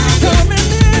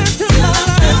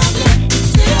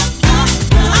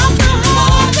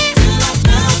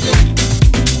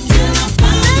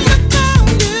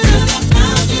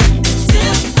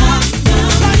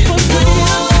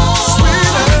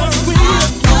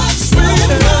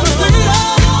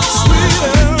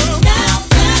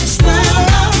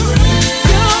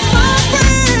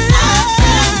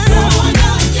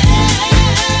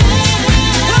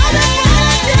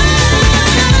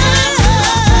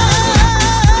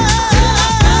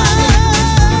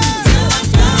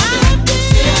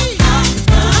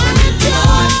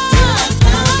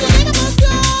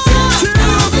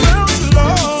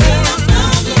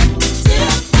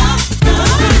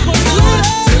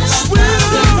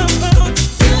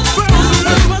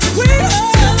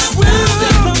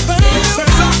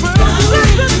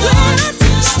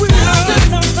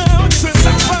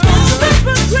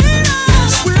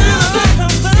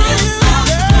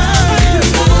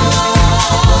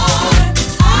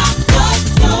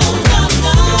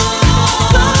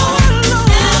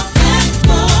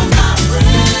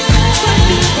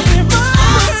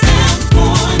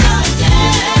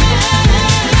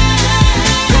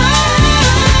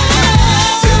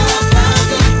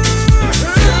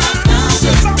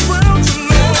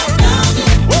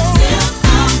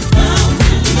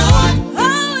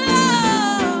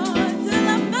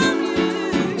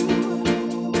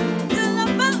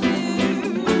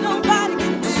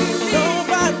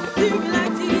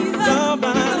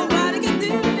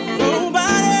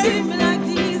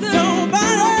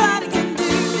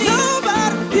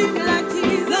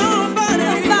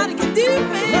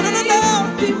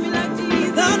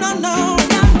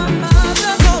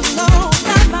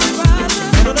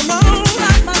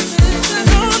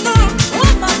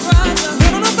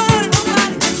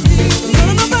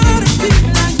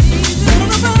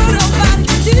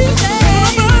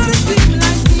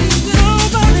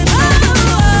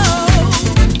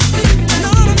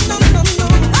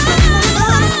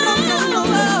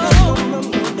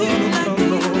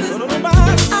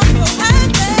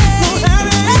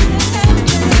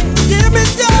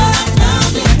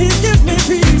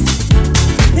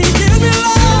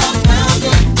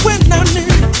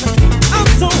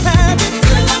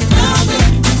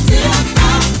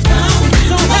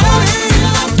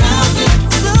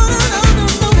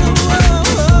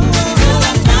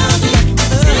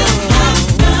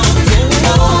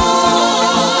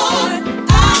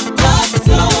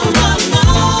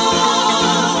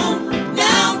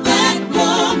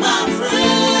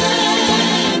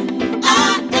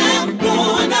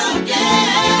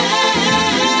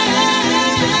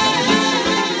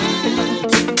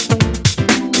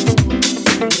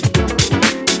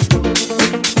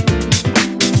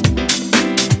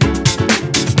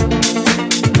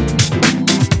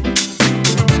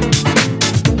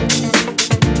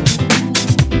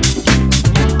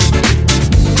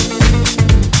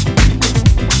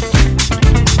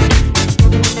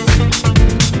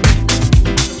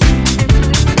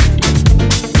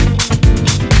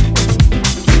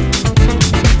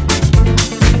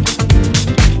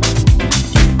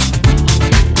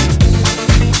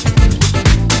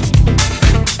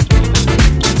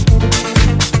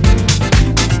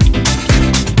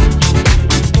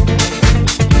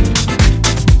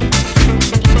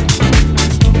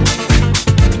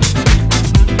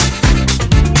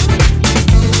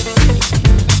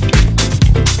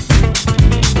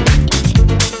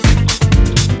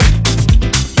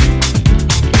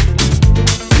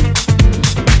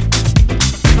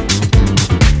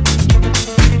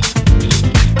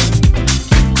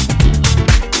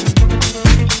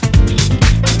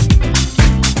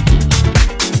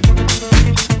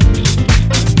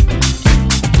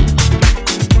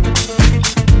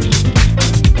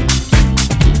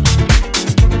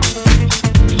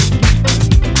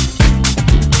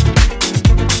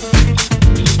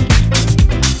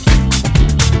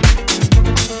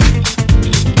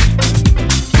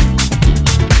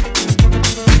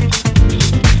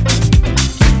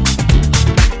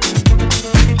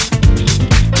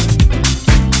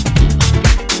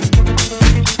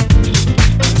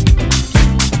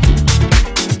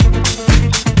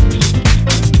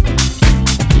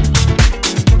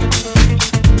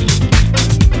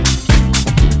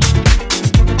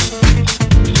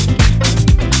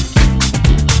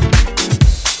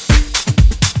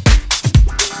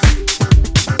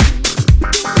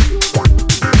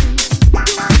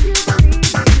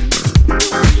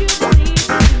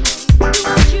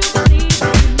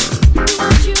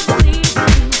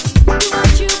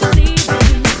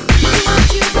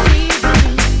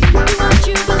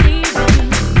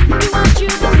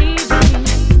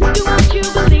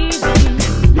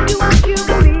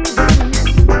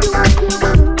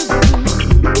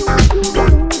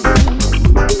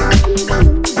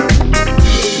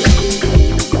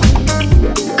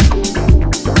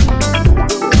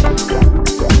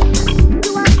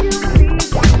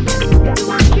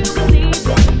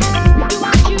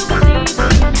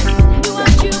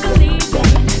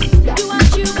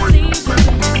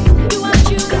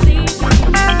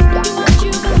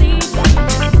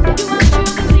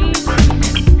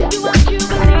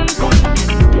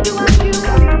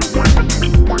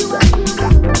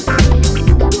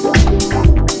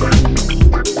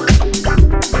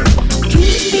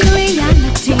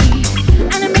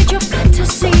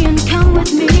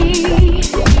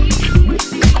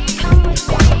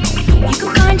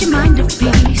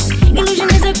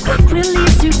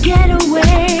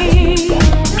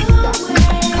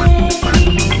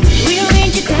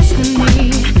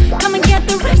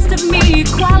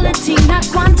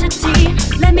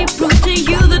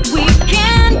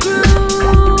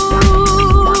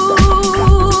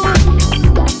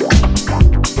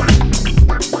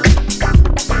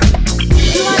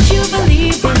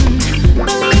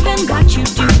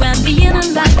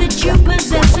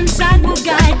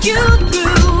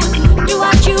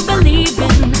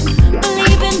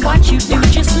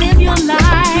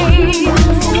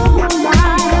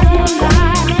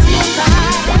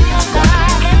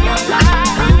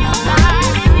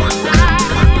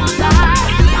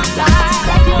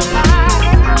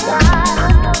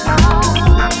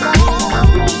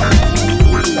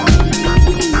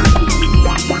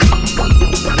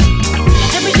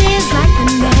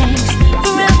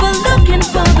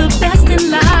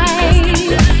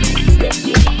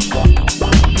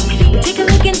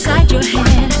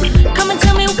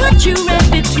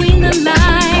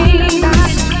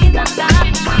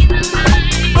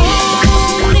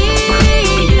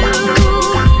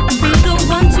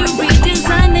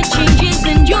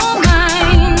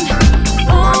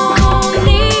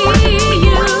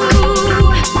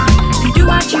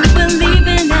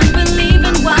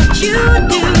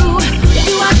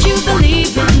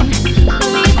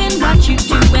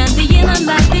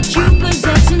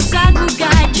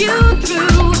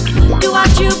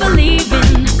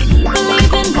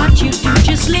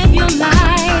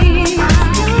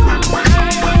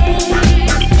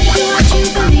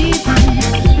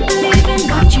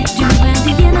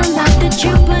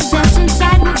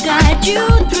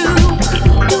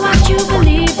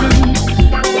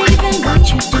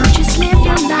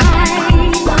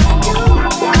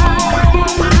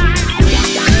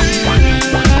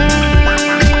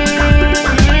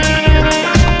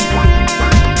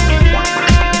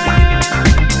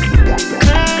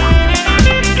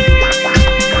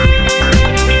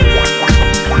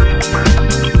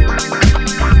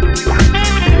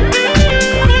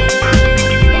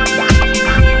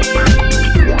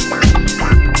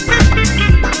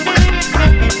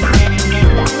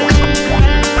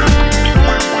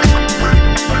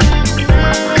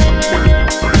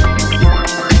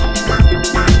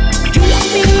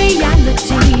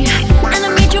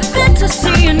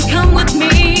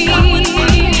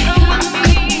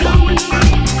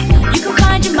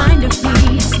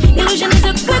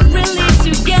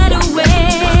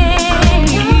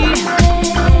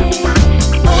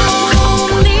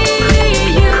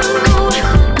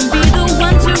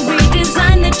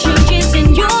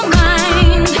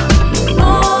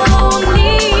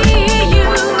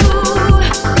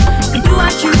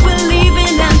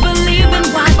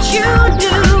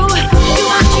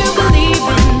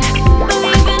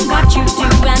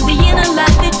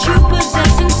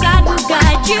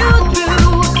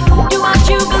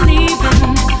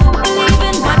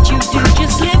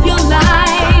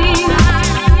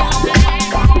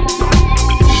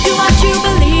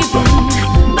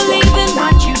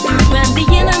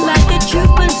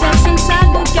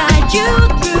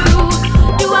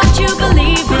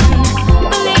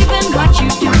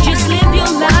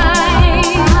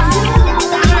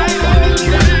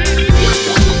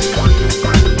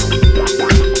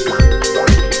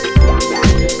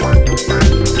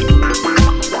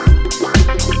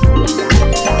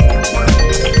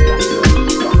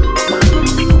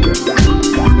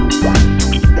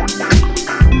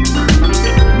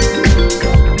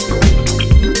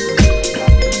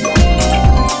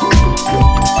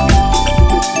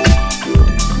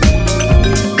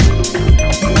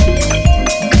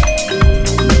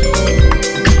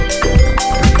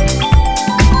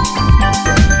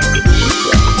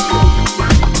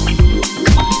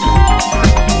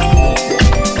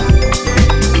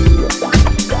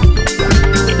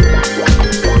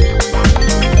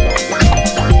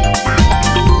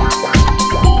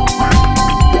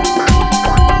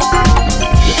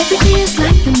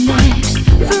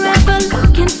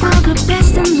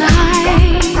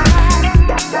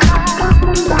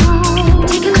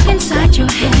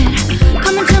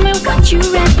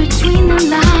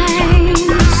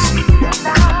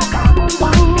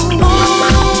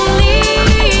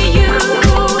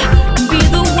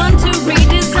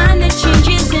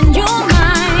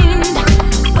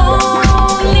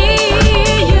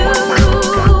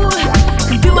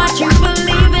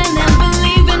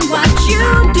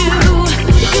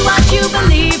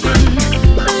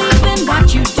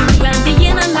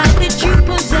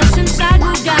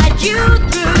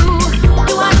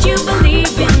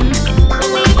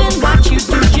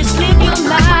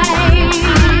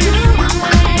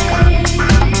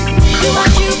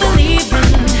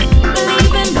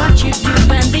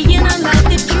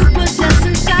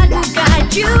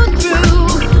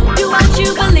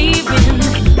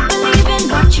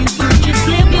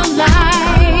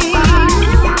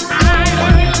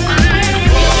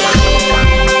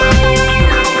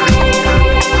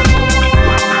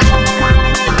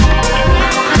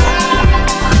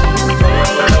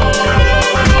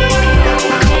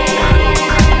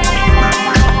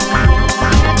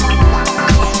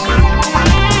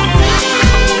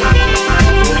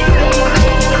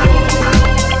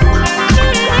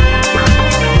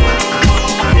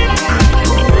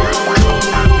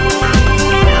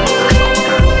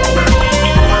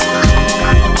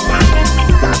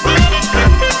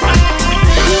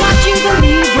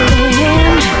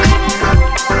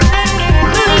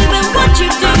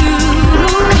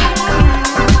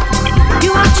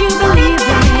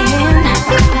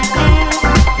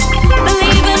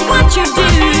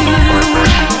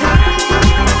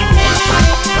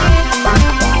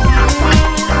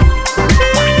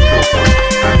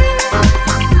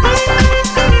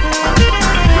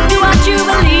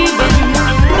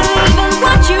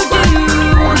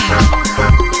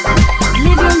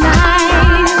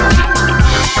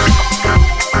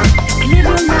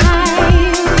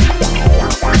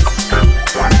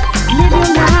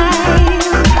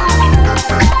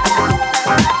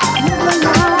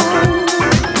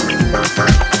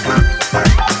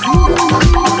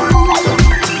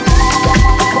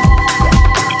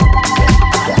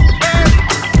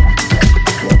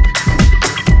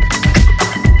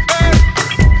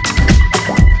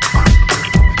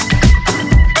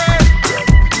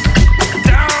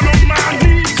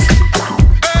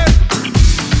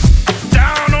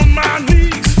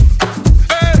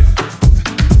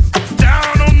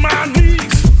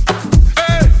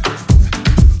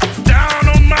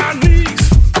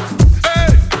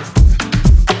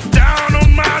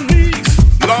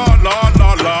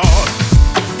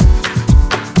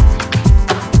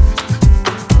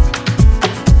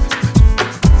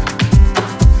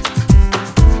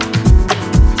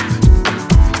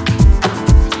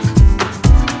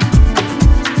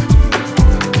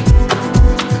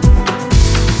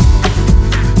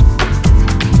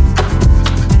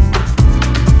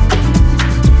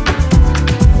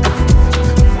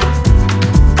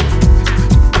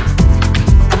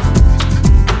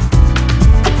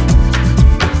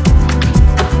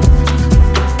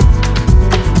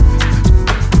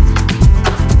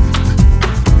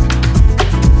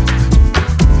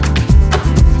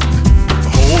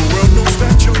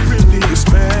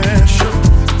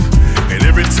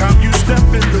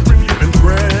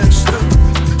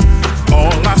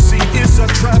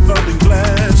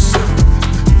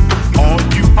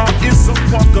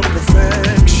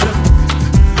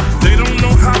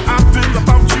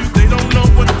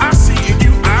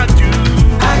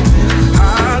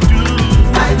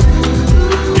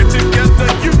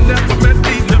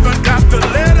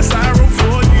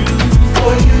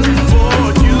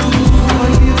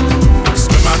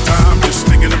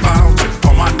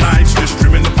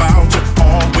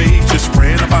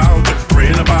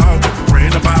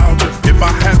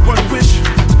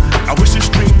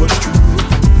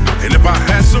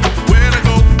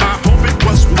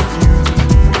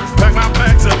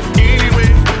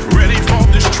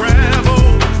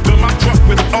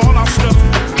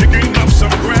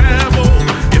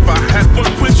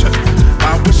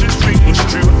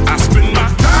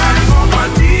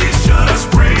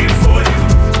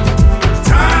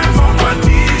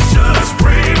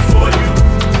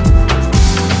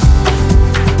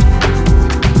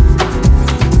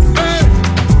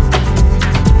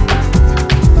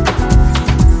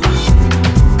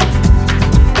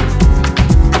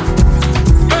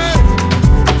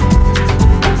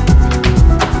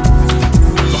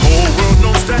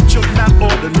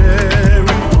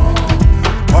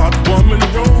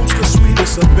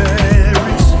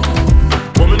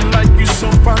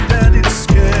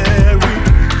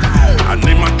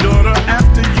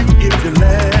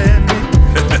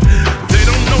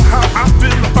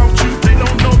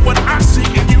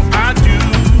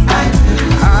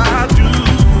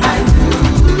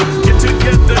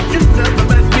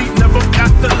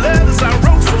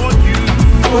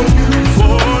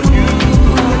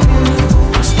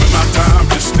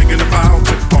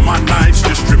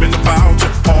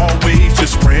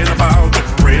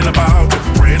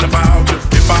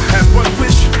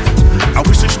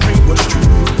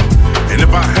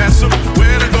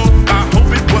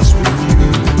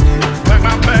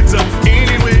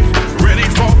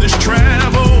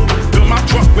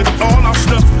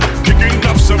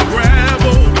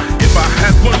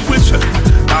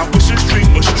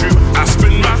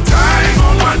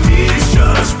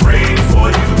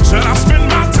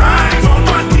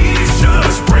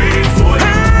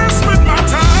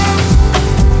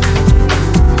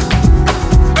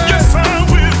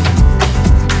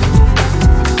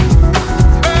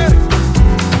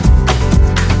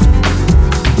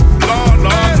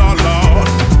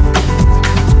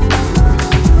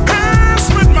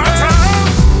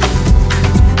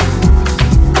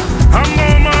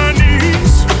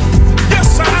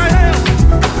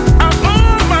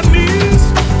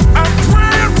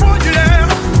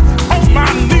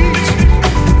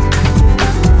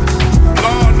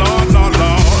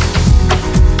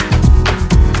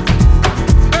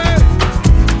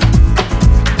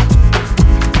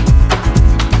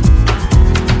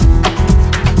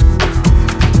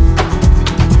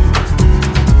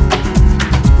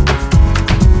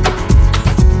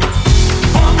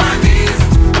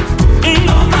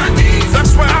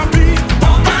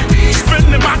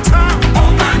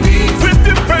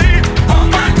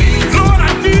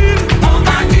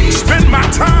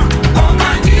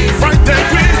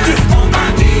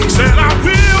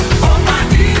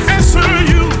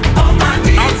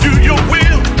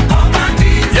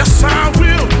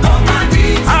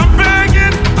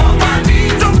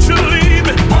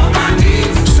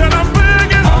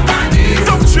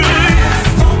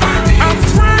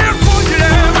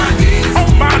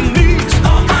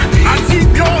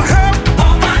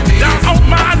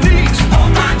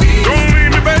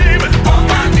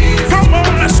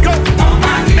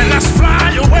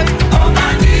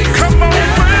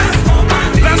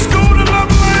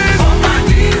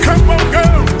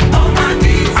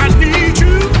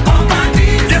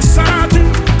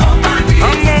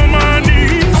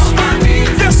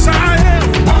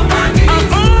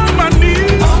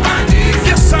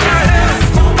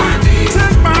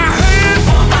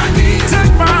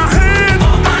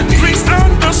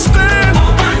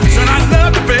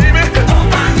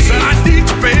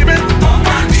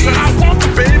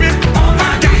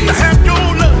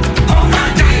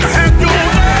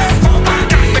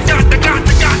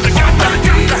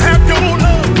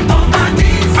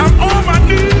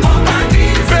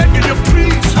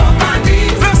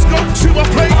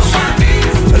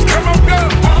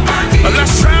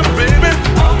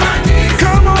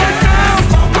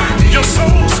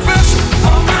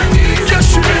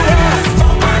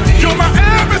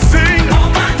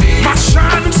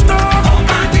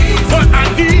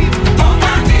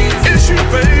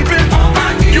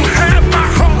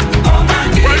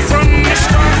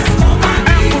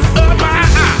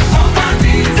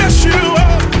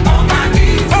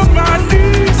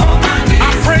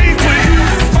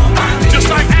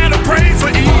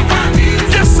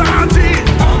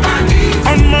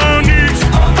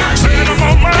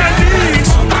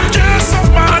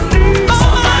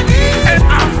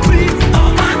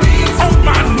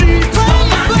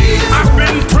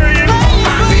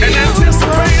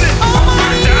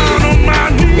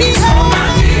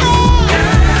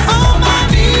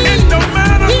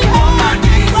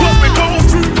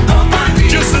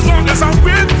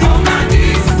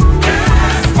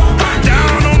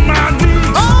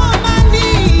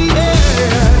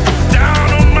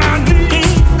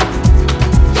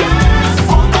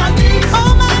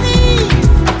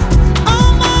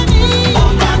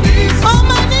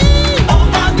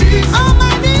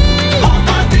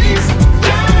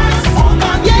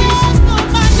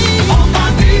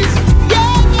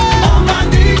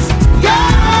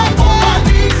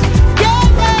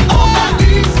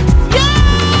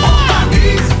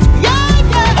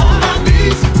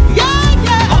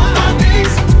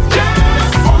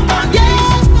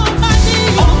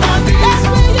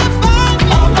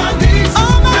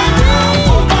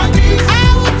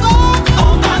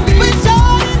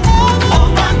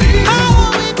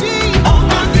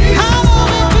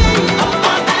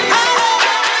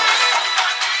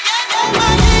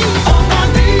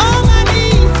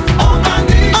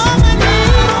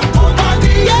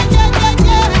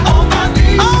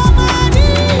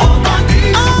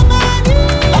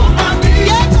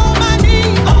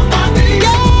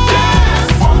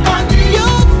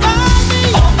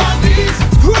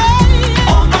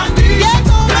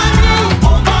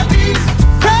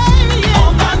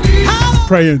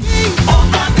 Praying.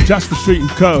 Jasper Street and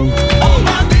Co.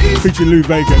 Featuring Lou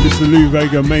Vega. This is the Lou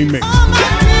Vega main mix.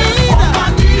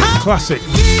 Classic.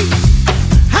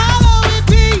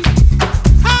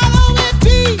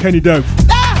 Kenny Dope.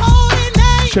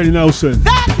 Shelly Nelson.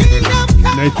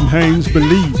 Nathan Haynes,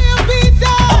 Believe.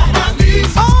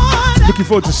 Looking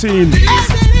forward to seeing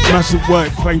Massive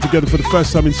Work playing together for the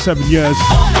first time in 7 years.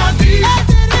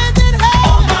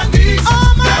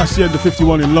 That's the end of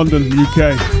 51 in London,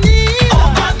 UK.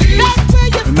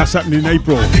 And that's happening in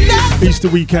April. Easter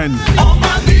weekend.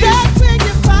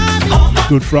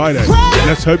 Good Friday.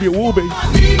 Let's hope it will be.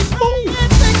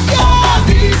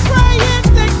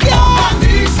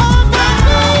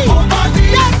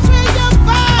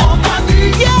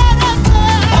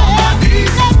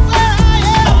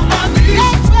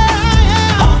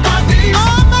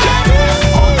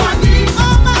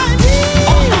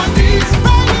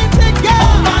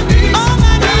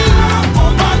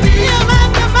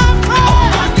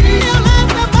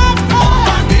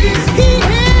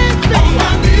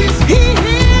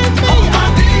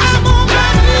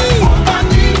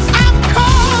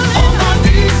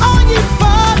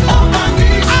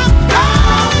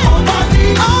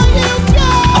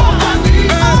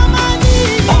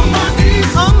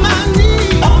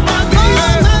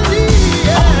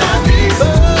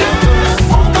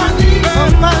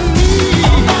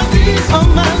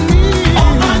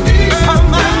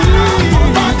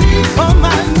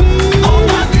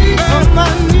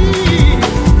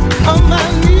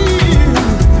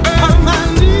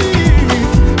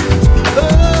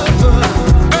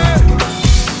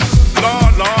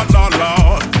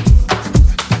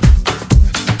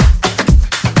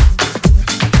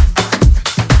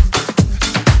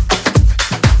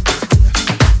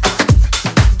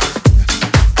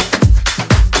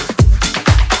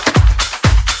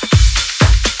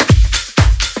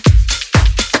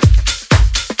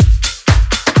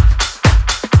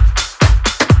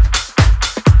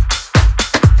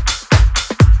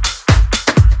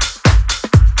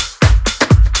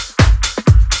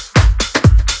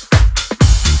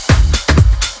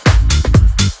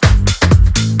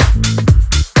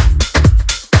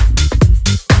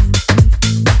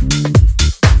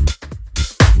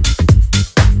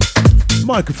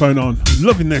 Microphone on.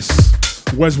 Loving this.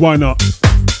 Where's Why Not? A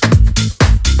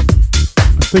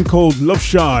thing called Love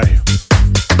Shy.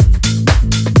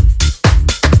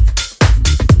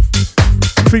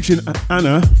 Featuring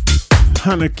Hannah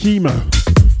Kimo.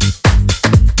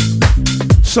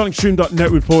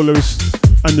 SonicStream.net with Paul Lewis,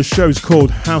 and the show's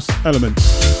called House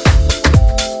Elements.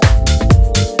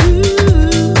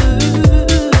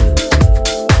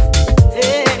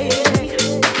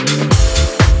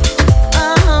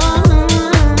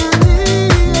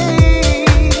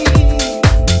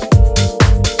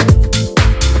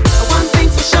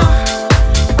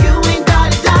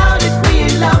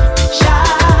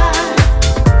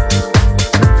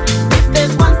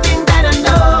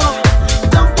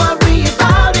 Don't worry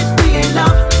about it, we ain't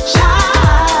love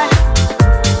shy.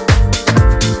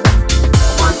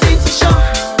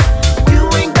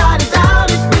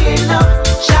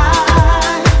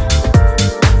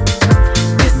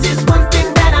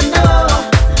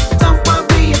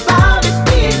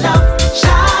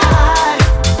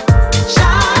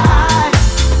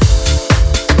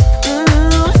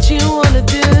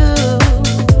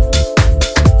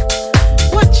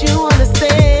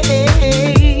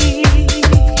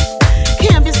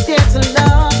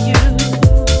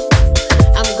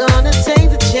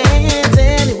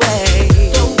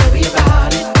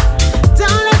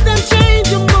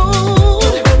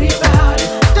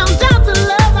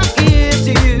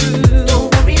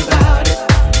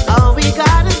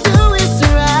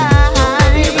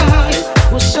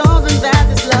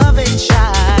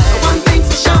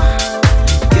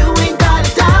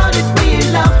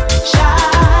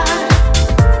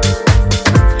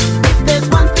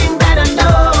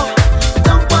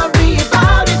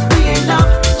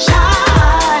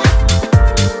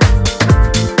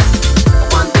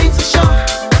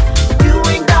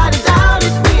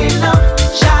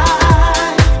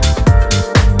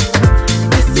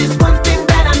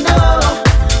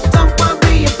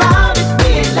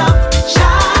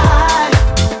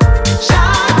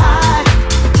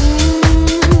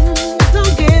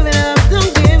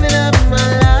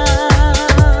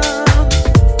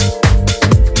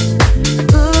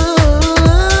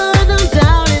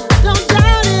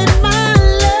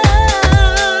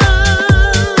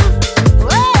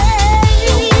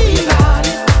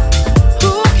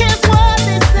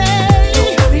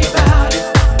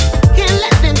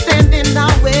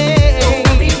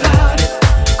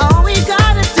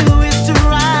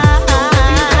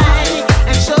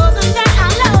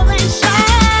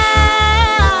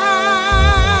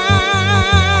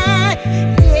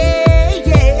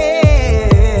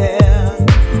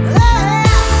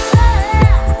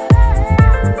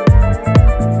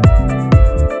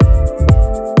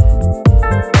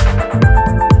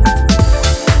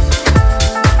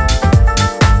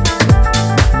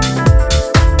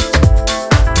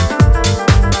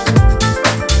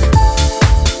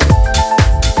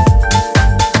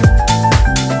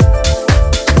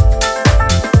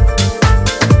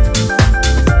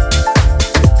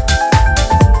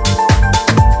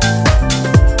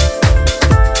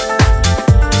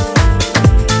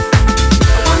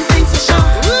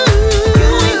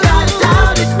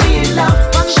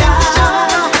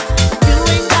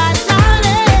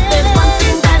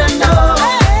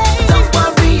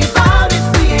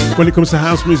 When it comes to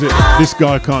house music, this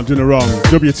guy can't do no wrong.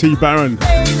 W.T. Baron.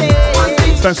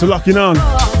 Thanks for locking on.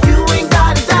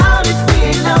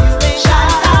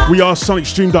 We are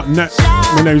sonicstream.net.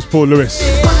 My name is Paul Lewis.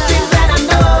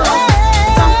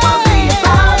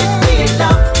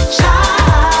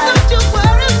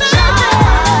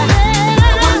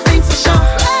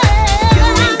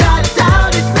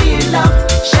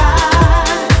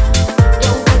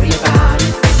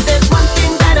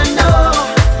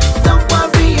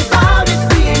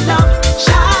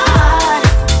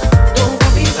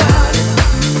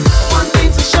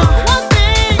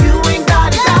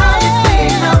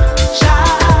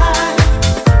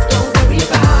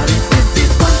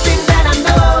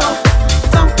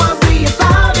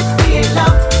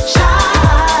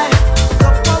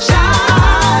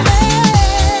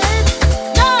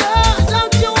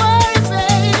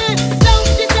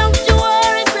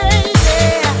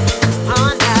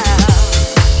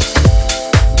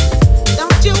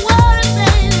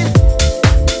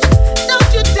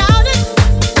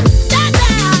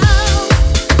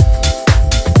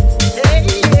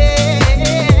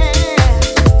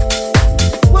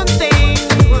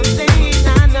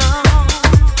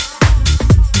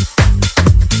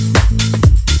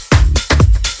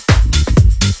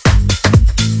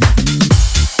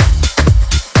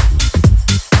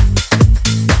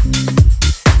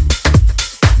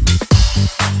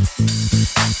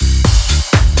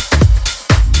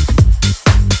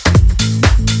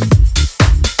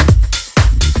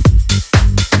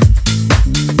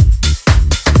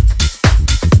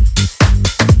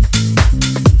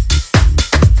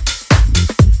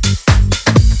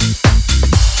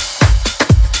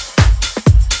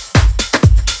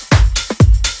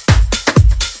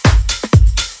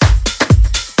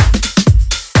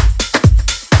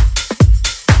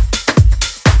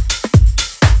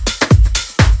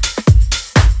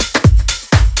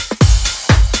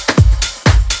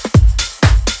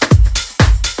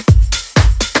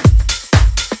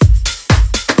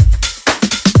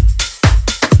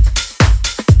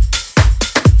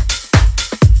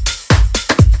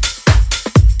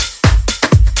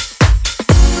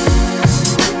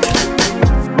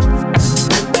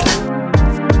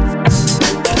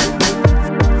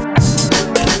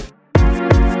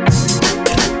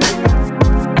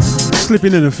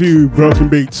 Slipping in a few broken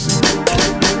beats.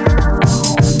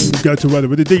 Go to weather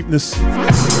with the deepness.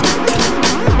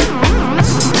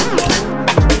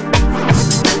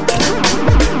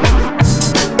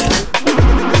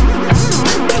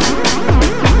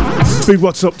 Big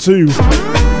what's up to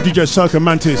DJ Soca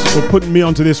Mantis for putting me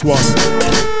onto this one.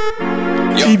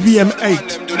 EVM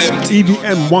 8,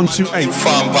 EVM 128.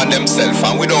 Farm by themselves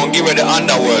and we don't give it the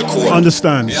underworld code.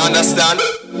 Understand? You understand?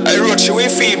 I wrote you we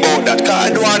feel about that, cause I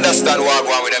don't understand what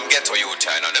going with them ghetto you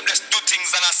China. Them just do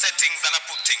things and I set things and I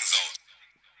put things out.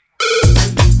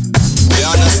 You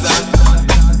understand?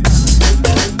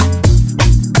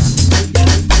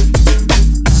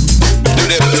 Do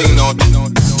them thing now.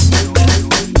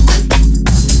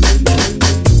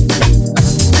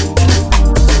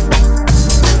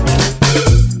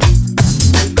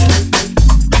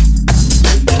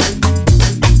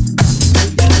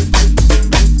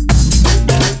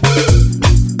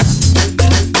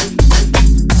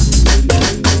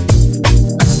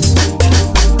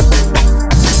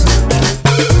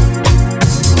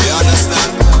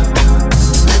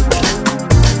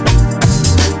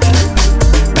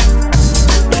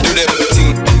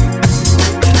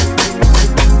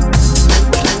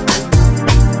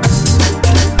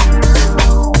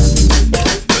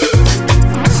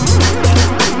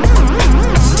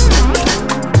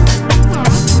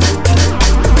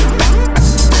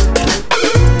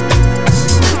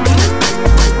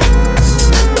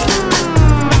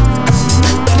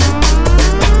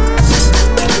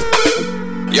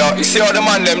 See how the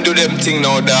man them do them thing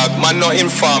now, dog. Man not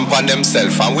informed on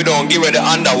themselves and we don't give it the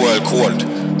underworld code.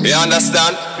 You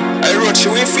understand? I wrote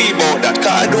you we feel about that, cause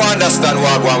I don't understand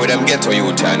what going with them ghetto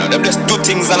you China. Them just do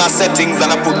things and I set things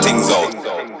and I put things out.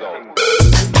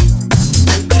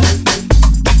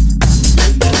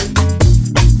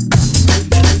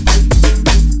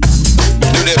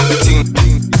 Do them thing.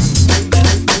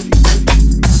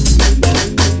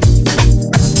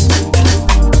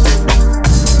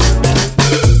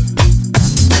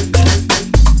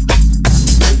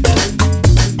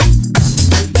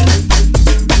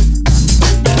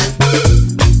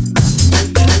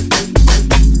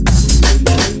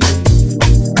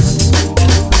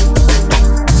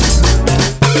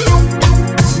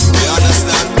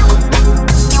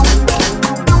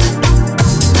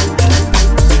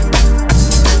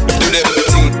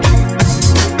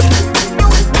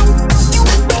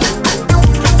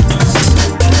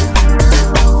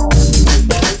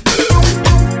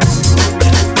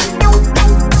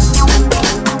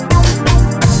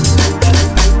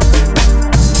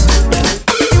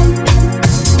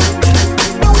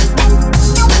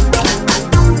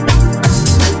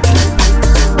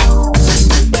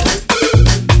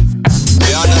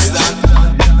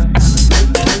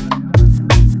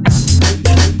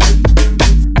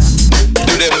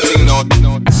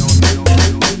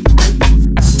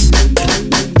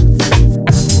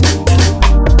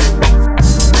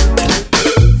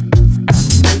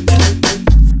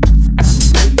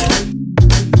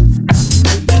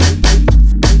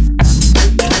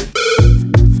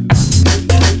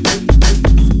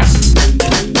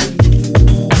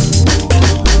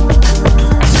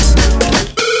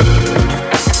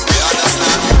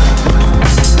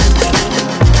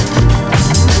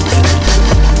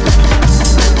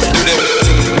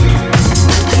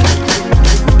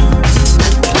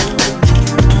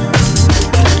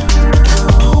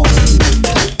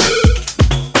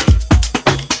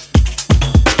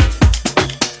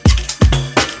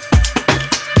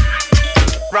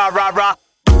 Rah, rah, rah.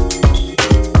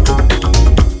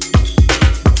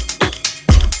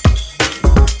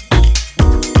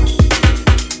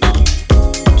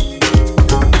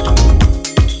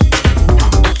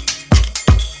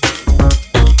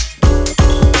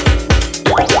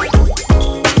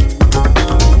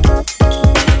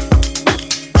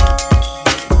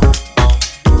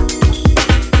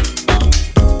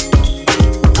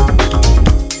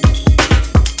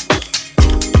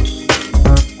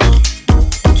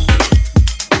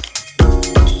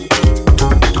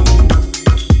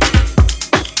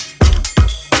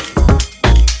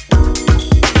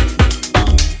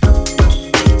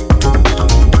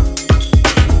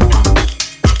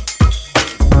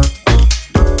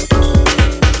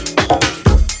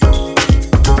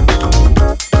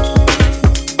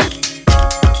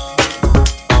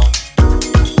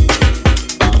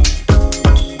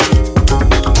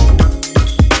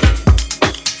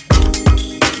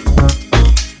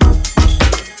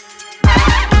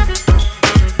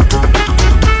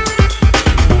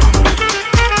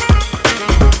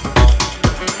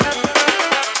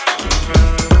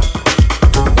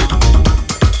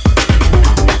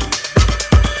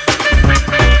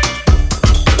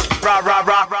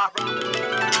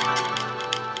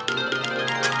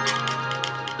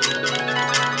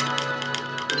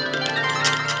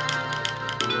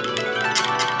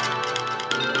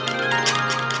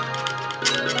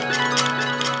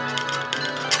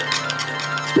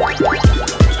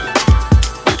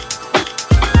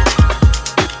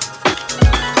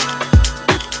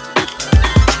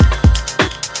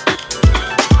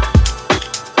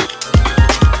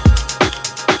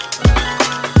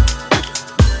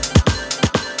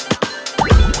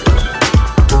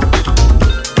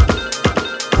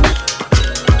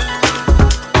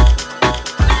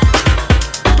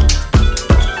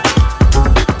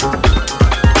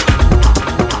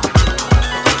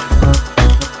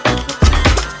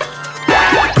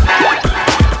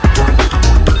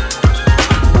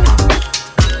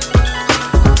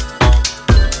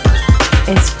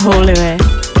 Paul Lewis.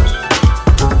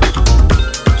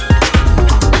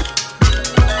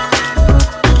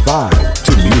 Vibe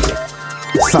to music.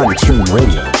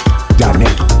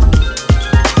 SonicStreamRadio.net.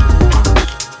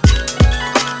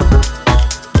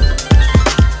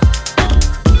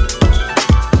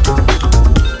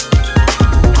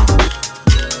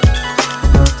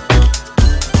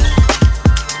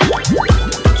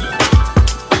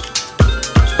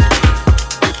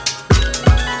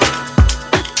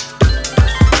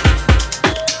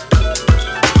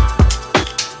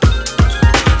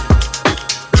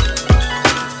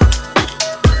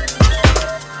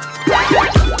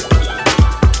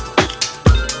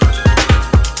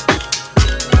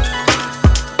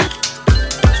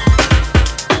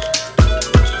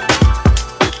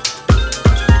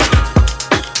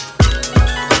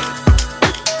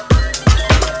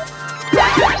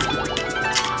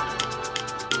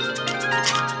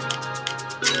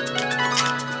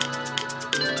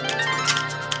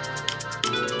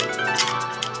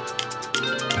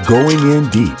 Going in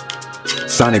deep.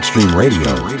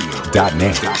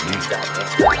 SonicStreamRadio.net.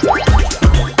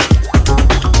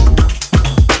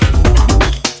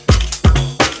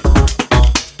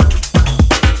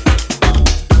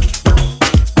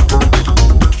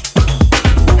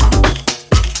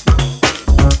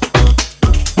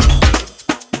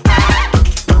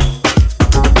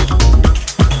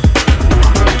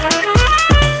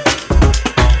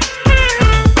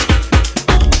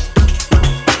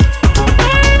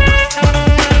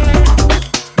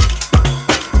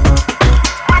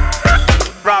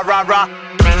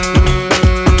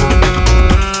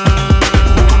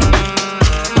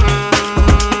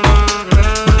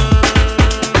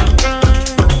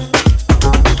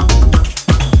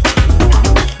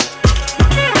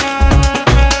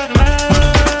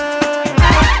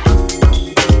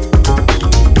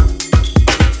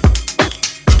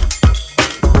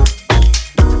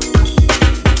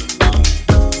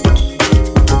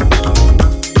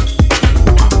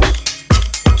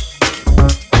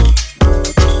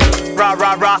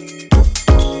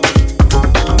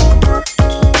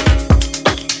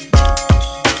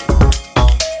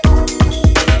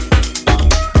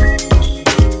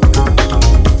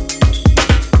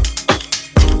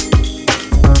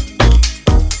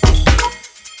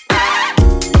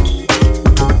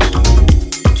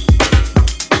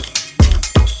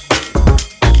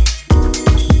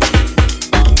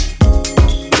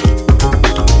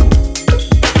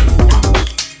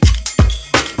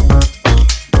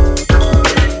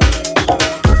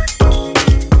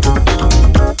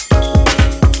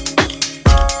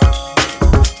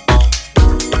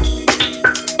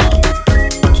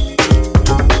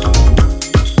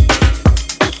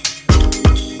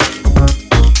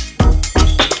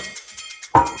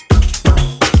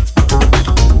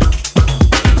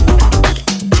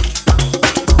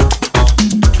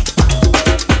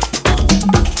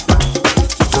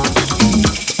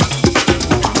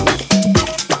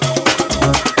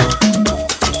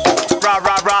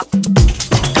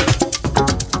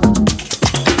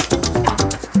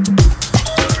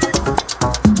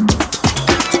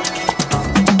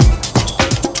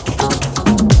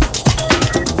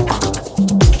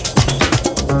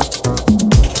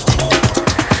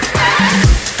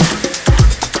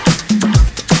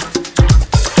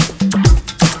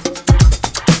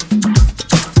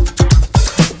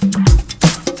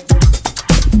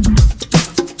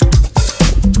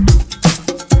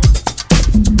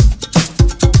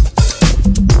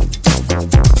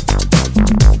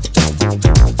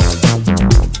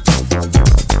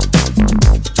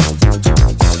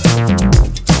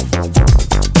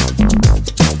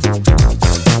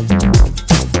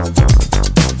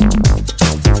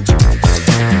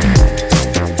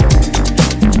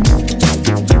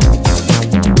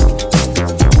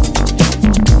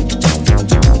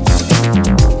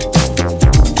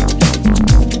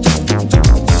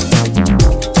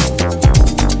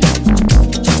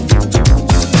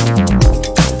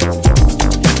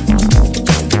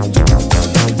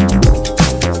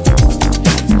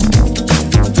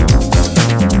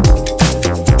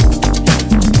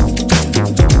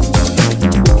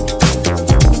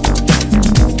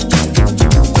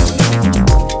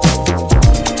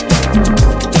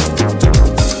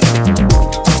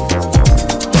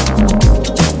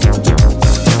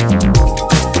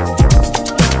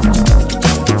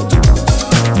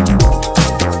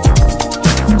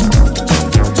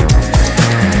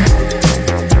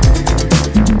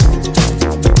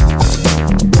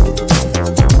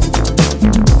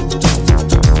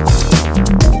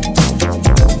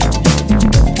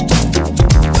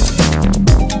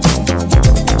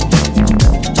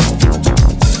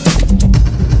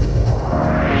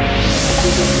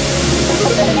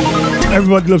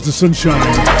 Everybody loves the sunshine.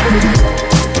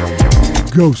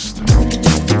 Ghost.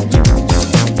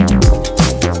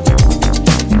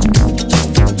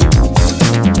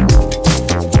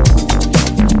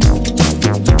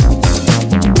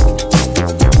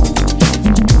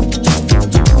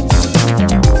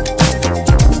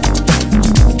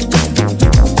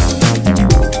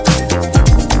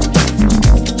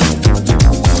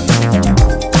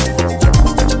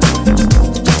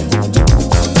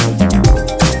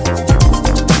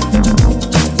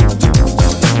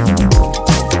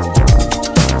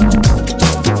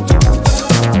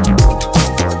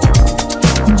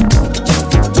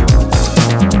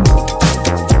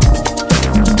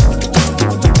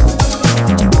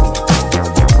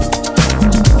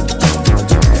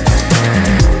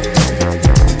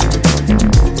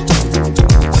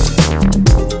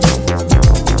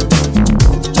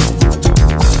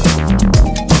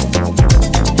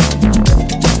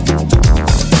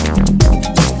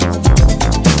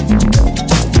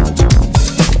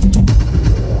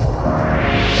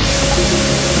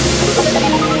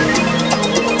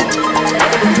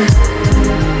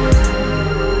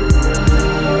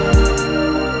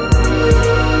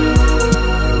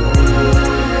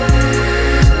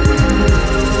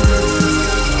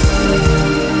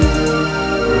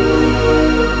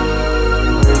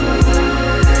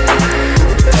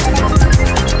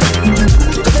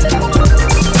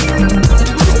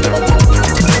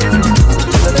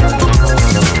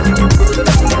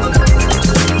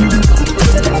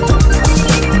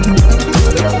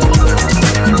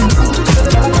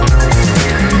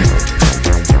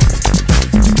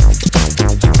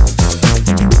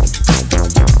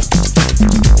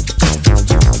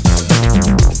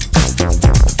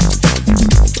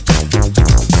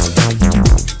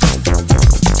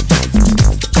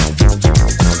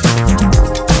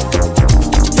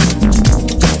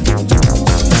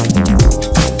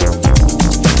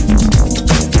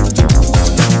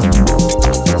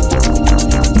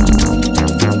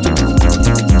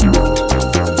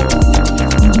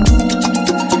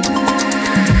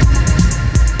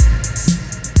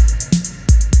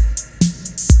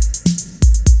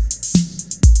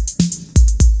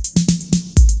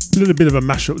 A bit of a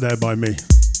mashup there by me.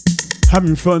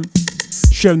 Having fun,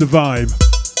 sharing the vibe.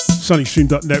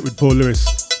 SonicStream.net with Paul Lewis.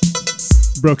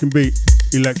 Broken beat,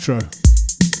 electro.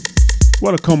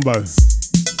 What a combo.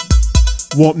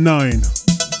 Warp 9.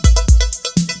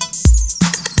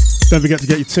 Don't forget to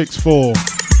get your tics for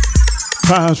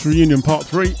Powerhouse Reunion Part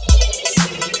 3.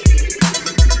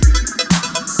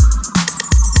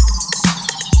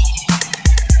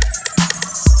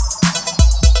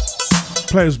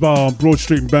 Players Bar, Broad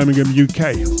Street in Birmingham,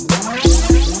 UK.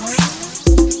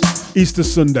 Easter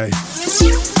Sunday.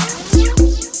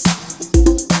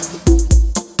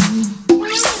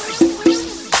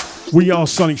 We are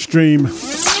Sonic Stream.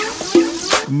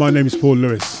 My name is Paul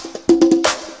Lewis.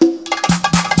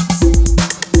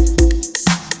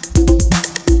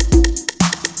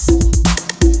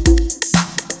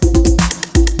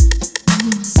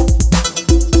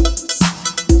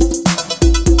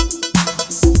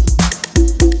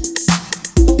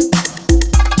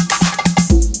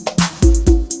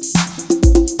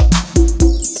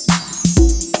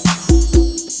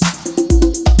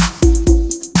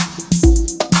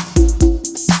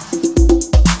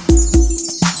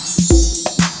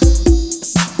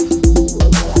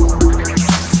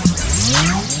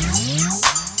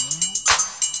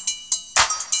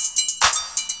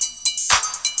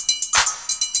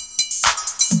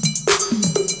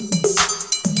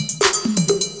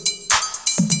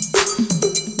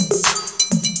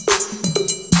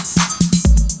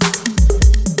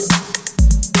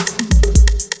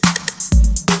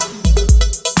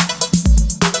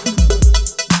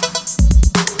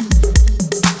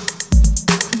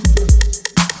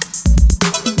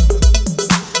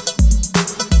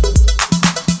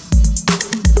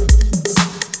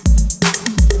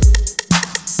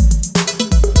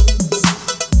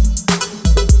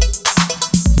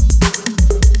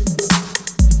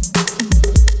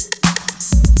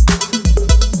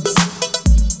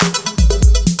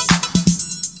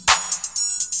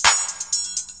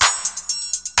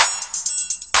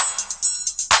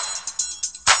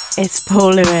 It's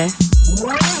Paul Lewis.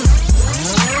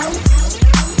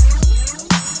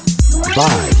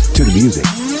 Vibe to the music.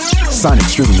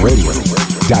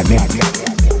 SonicStreamRadio.net.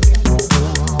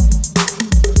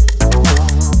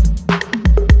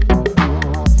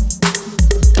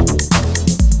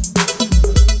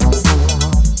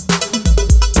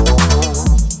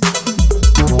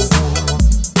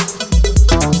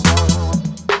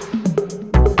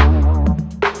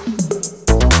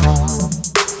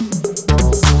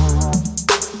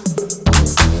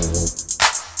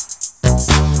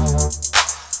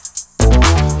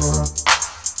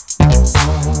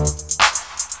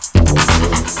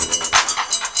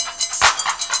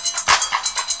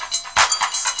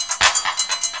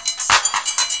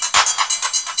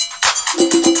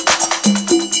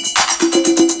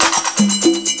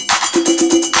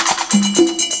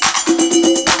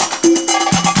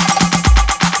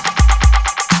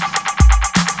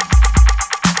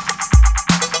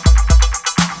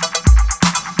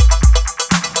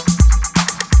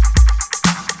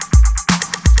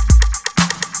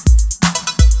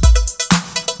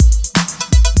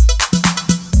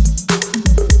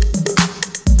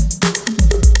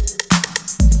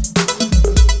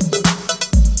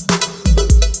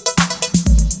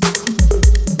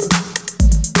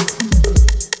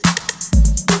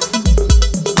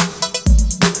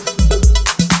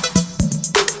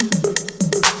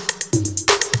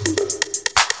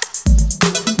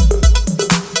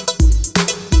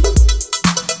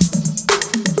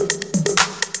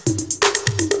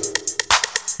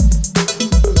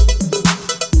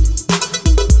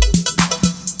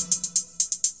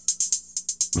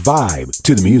 Vibe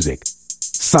to the music.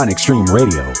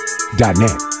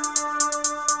 SonicStreamRadio.net.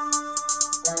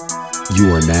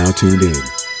 You are now tuned in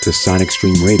to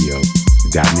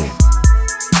SonicStreamRadio.net.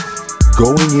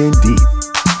 Going in deep.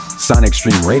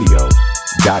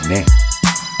 SonicStreamRadio.net.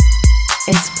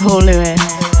 It's Paul Lewis.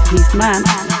 He's man.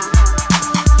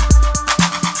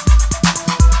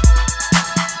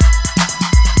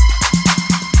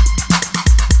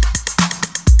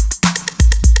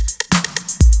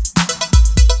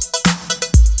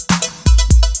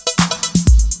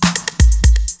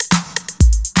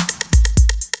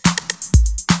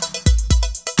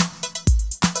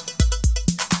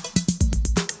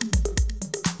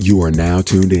 You are now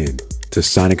tuned in to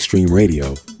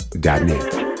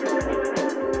SonicStreamRadio.net.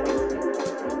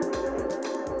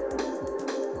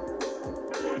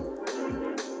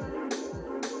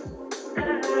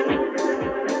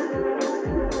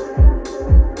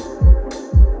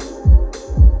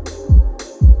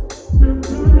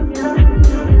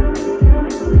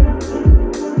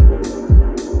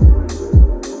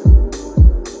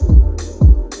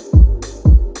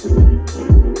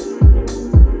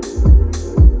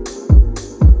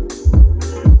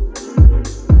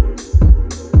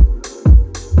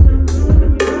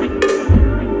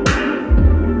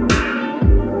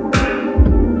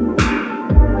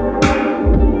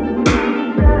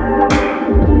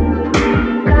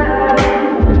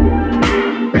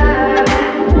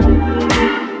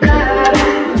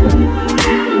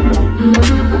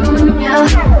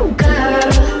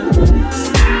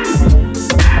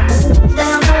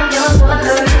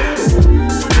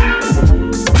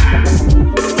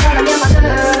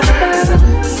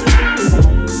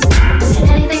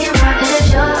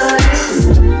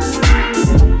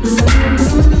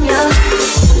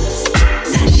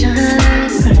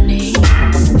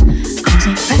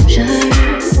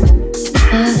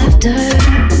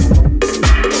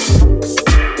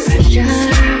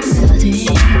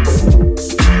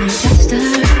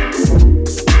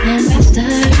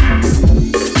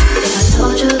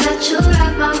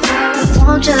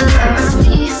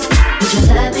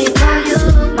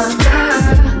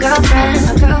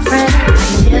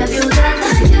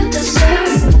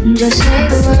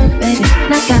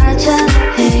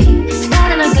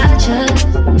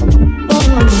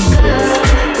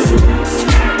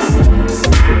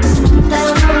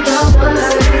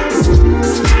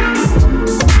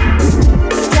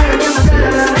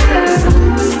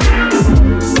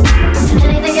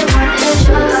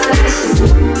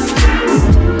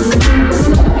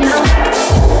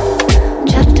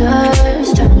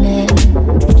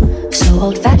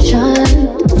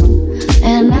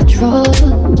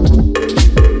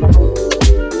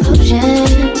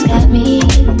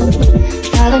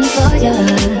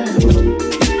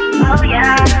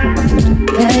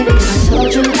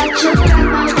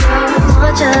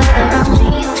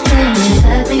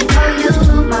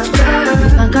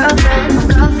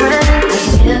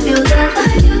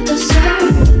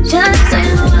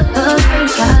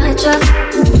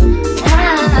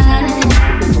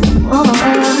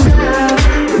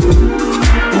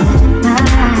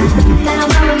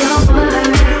 That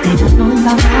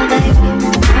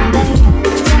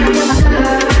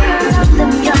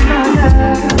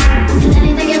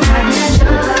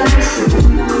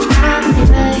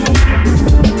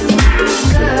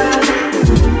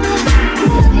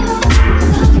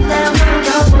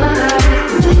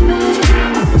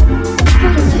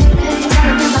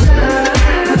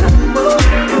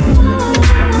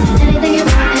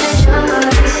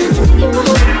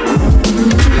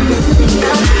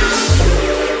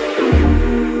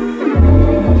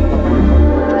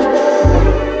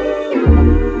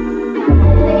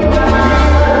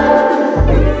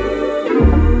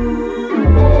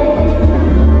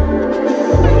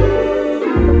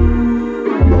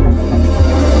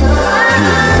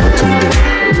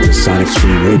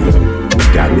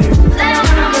SonicStreamRadio.net.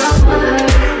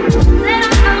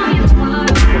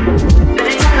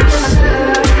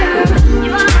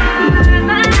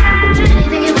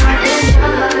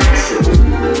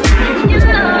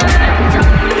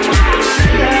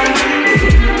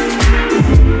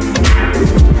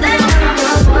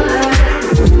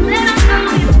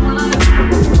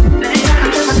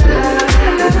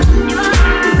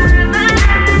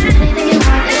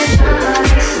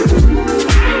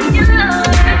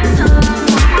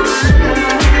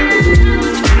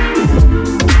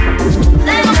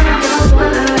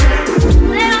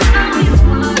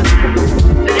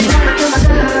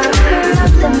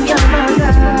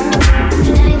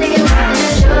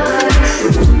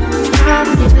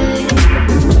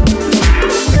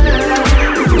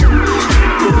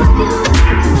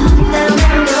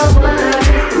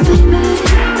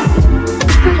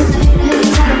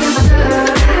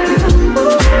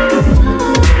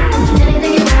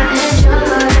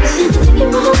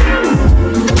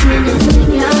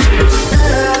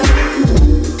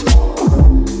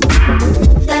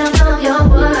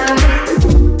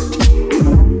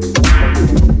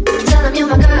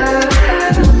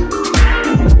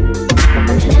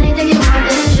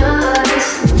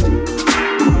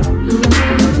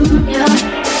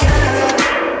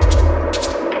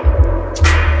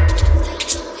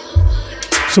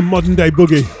 Some modern day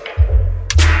boogie.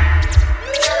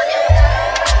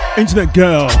 Internet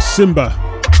girl, Simba.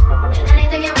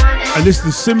 And this is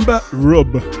the Simba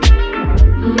Rub.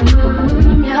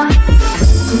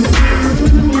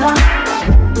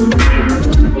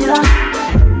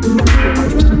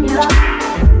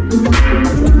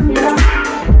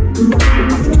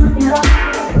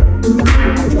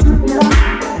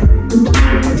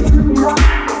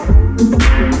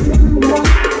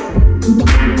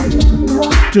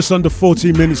 Just under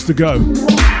 14 minutes to go.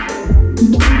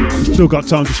 Still got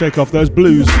time to shake off those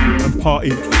blues and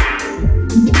party.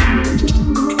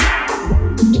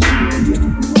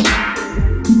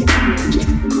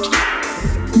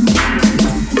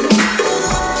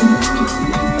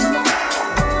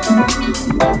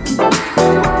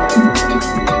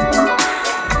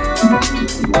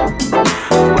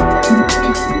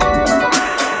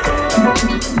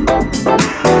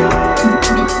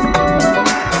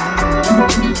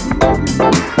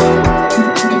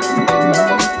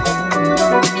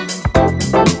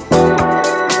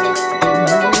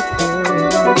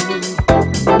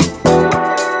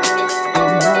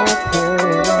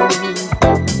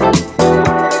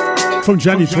 From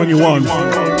January 21,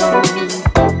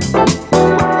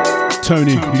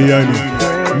 Tony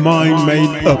Leone, Mind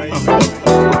Made Up.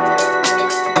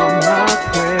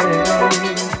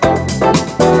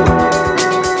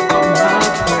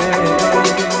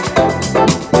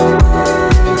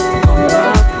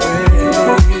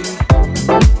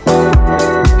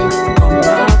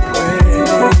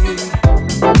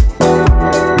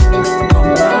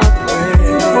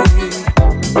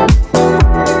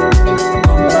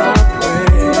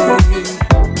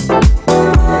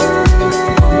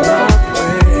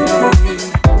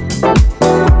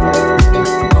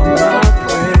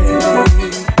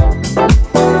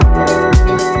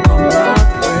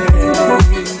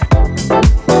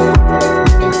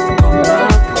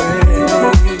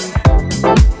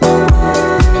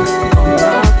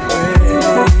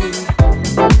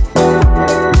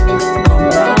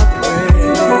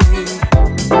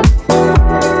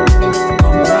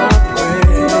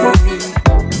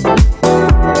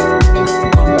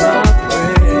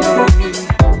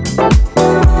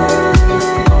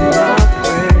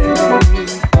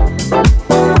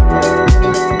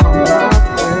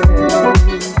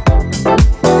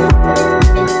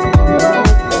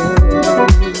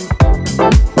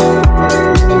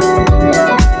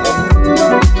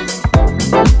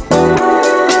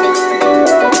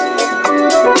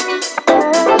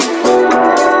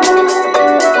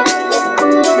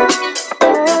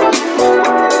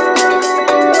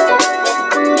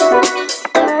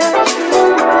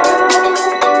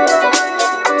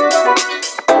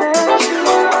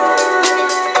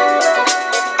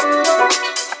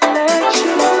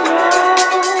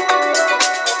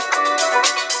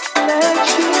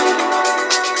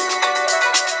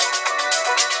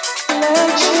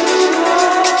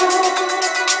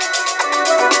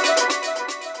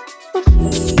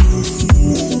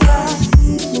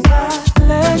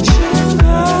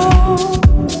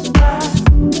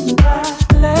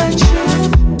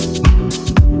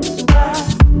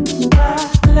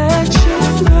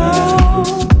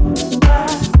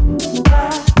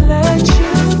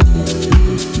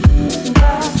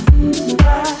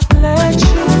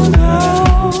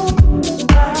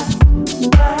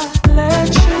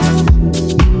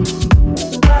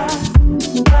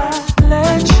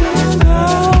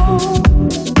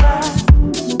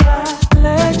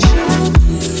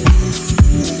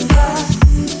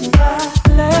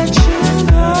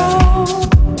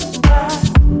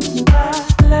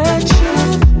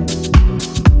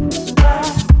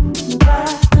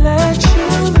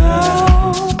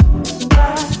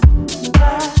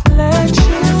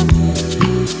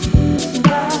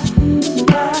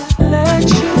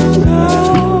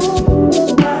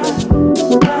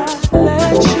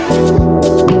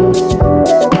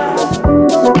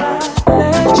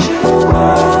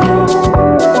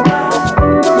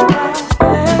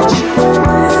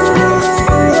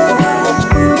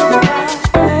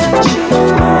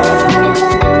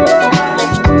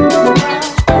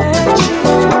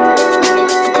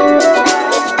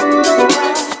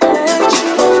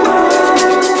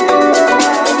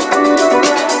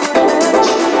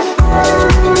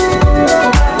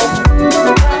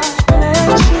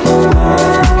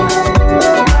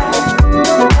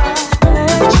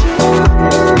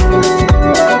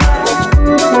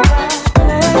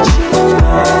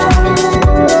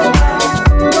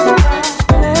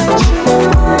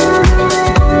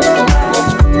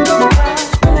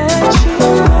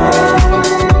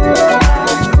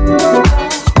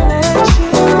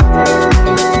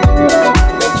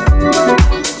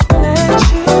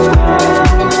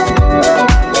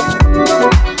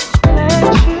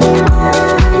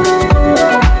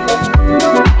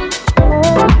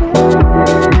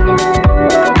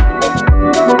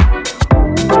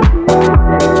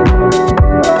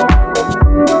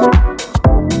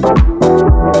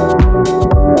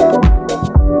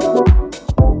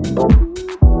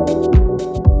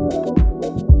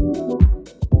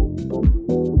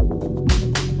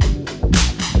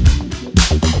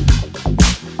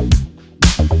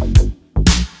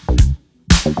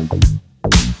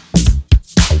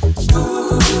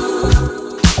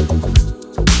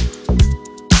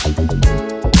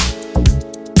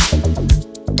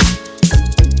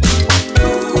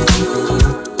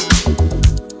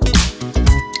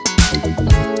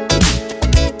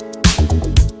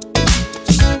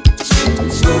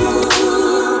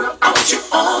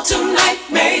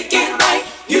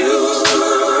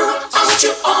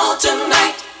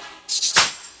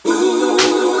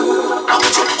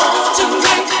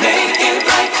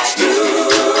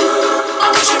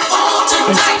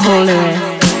 Paul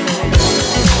Lewis.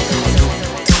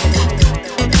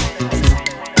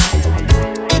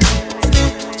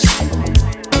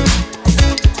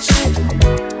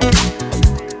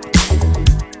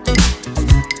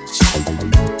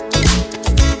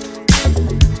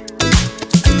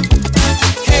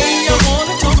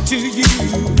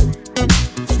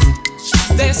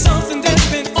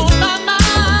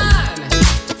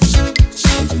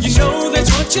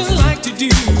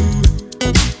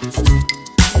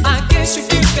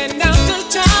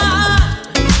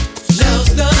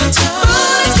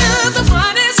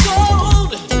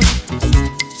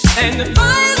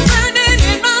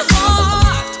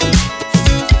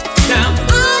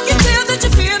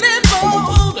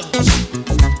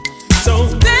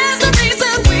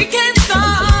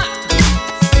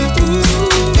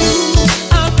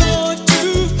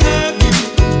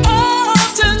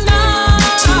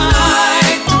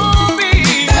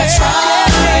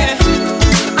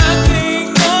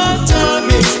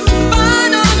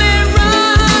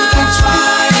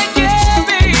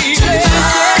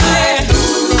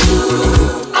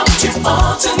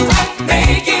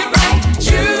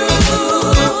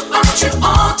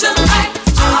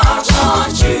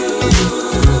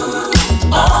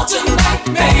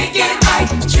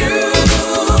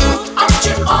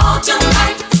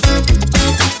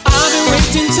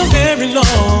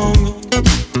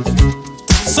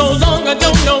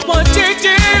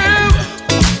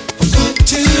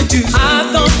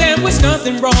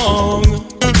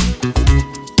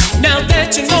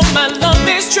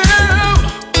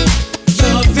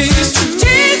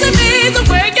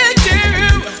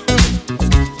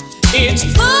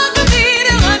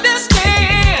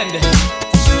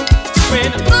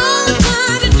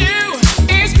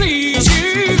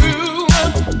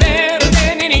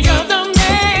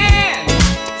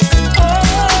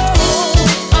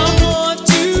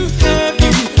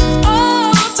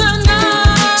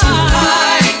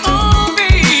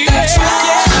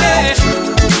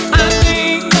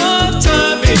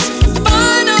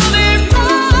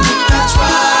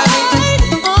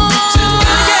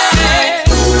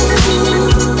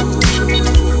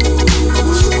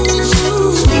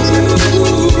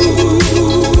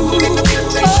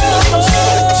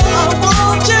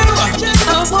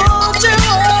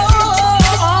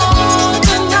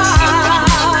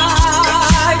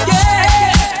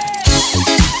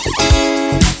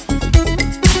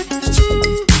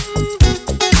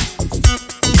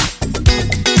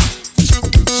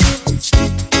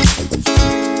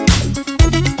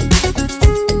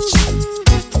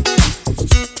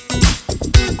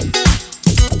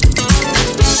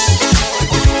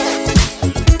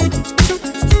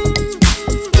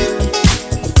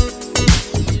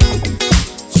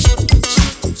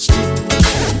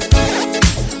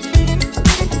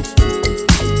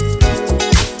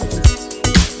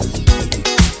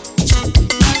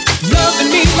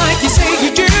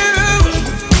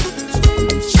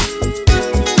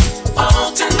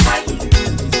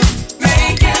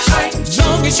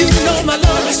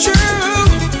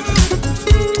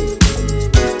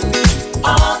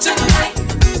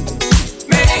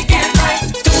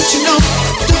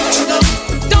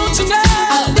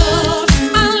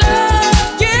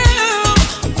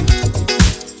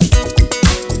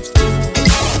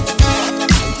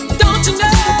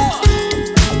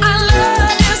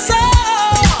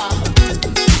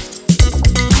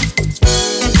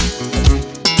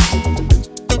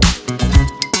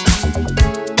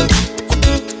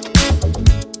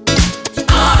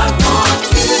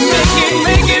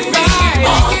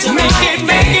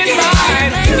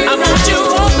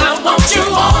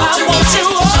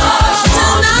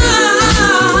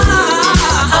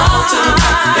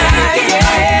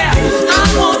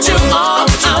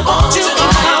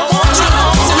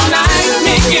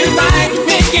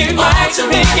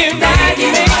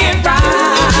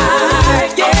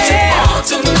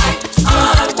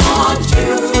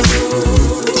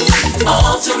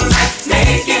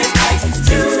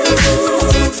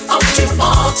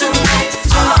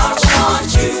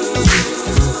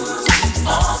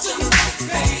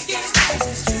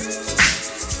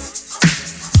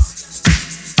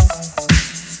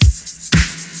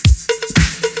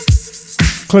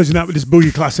 Closing out with this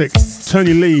boogie classic,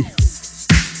 Tony Lee,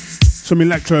 some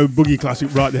electro boogie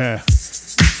classic right there.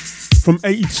 From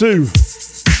 82,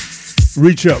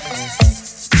 Reach Up.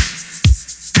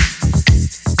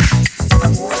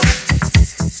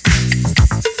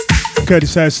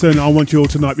 Curtis Hairston, I Want You All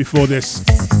Tonight before this.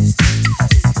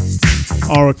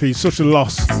 R.I.P. Such a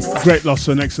loss, great loss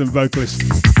to an excellent vocalist.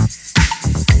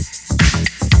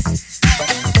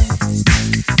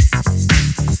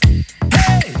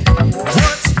 Hey,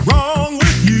 what's wrong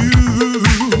with you?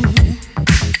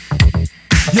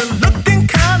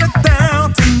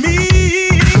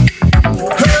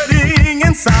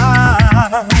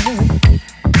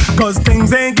 'cause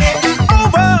things ain't getting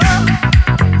over.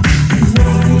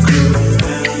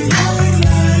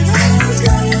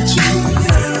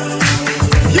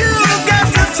 You got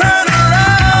to turn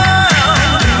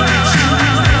around.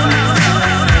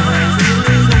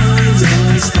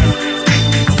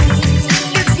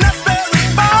 It's not very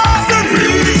far to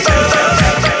reach.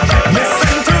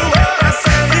 Listen to what I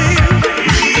say.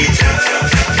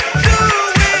 Do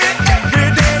it every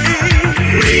day.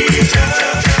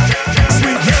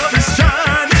 Sweet love is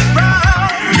shining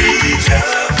bright.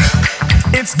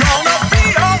 It's gonna be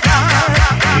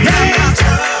alright. Yeah.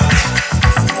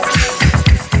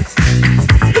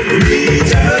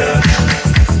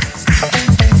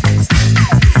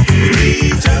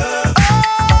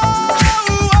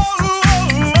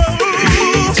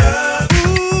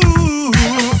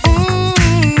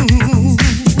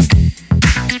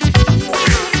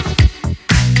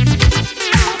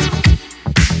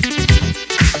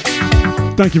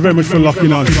 Thank you very much for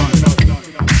locking on.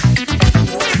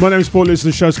 My name is Paul Lewis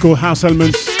and the show's called House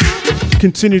Elements.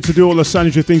 Continue to do all the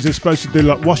sanitary things you're supposed to do,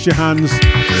 like wash your hands,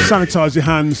 sanitize your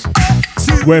hands,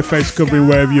 wear face covering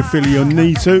wherever you feel you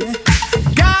need to,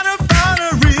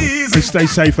 and stay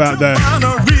safe out there.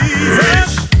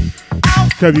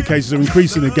 COVID cases are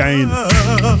increasing again,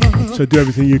 so do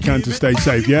everything you can to stay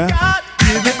safe, yeah?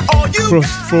 For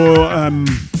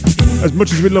as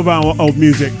much as we love our old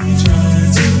music,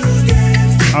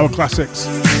 our classics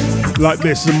like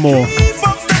this and more,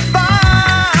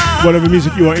 whatever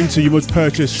music you are into, you must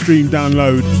purchase, stream,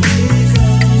 download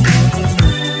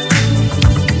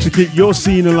to keep your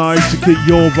scene alive, to keep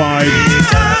your vibe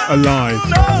alive.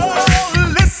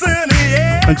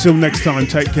 Until next time,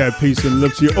 take care, peace and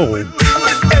love to you all.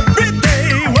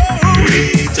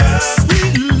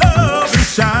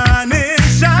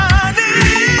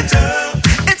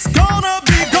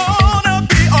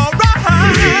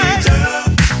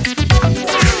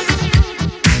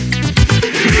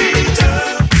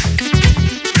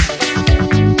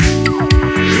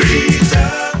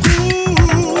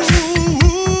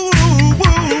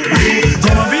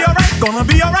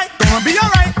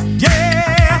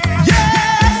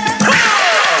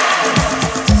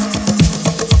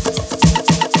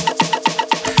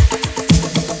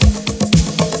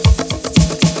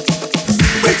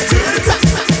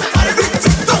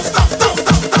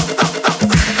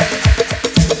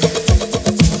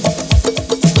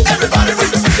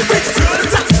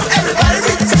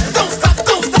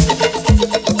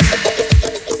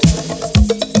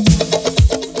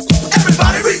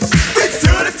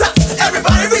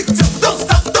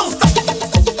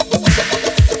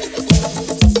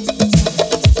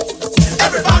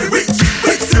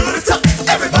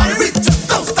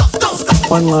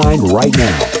 Online right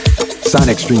now.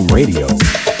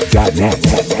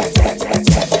 SonicStreamRadio.net.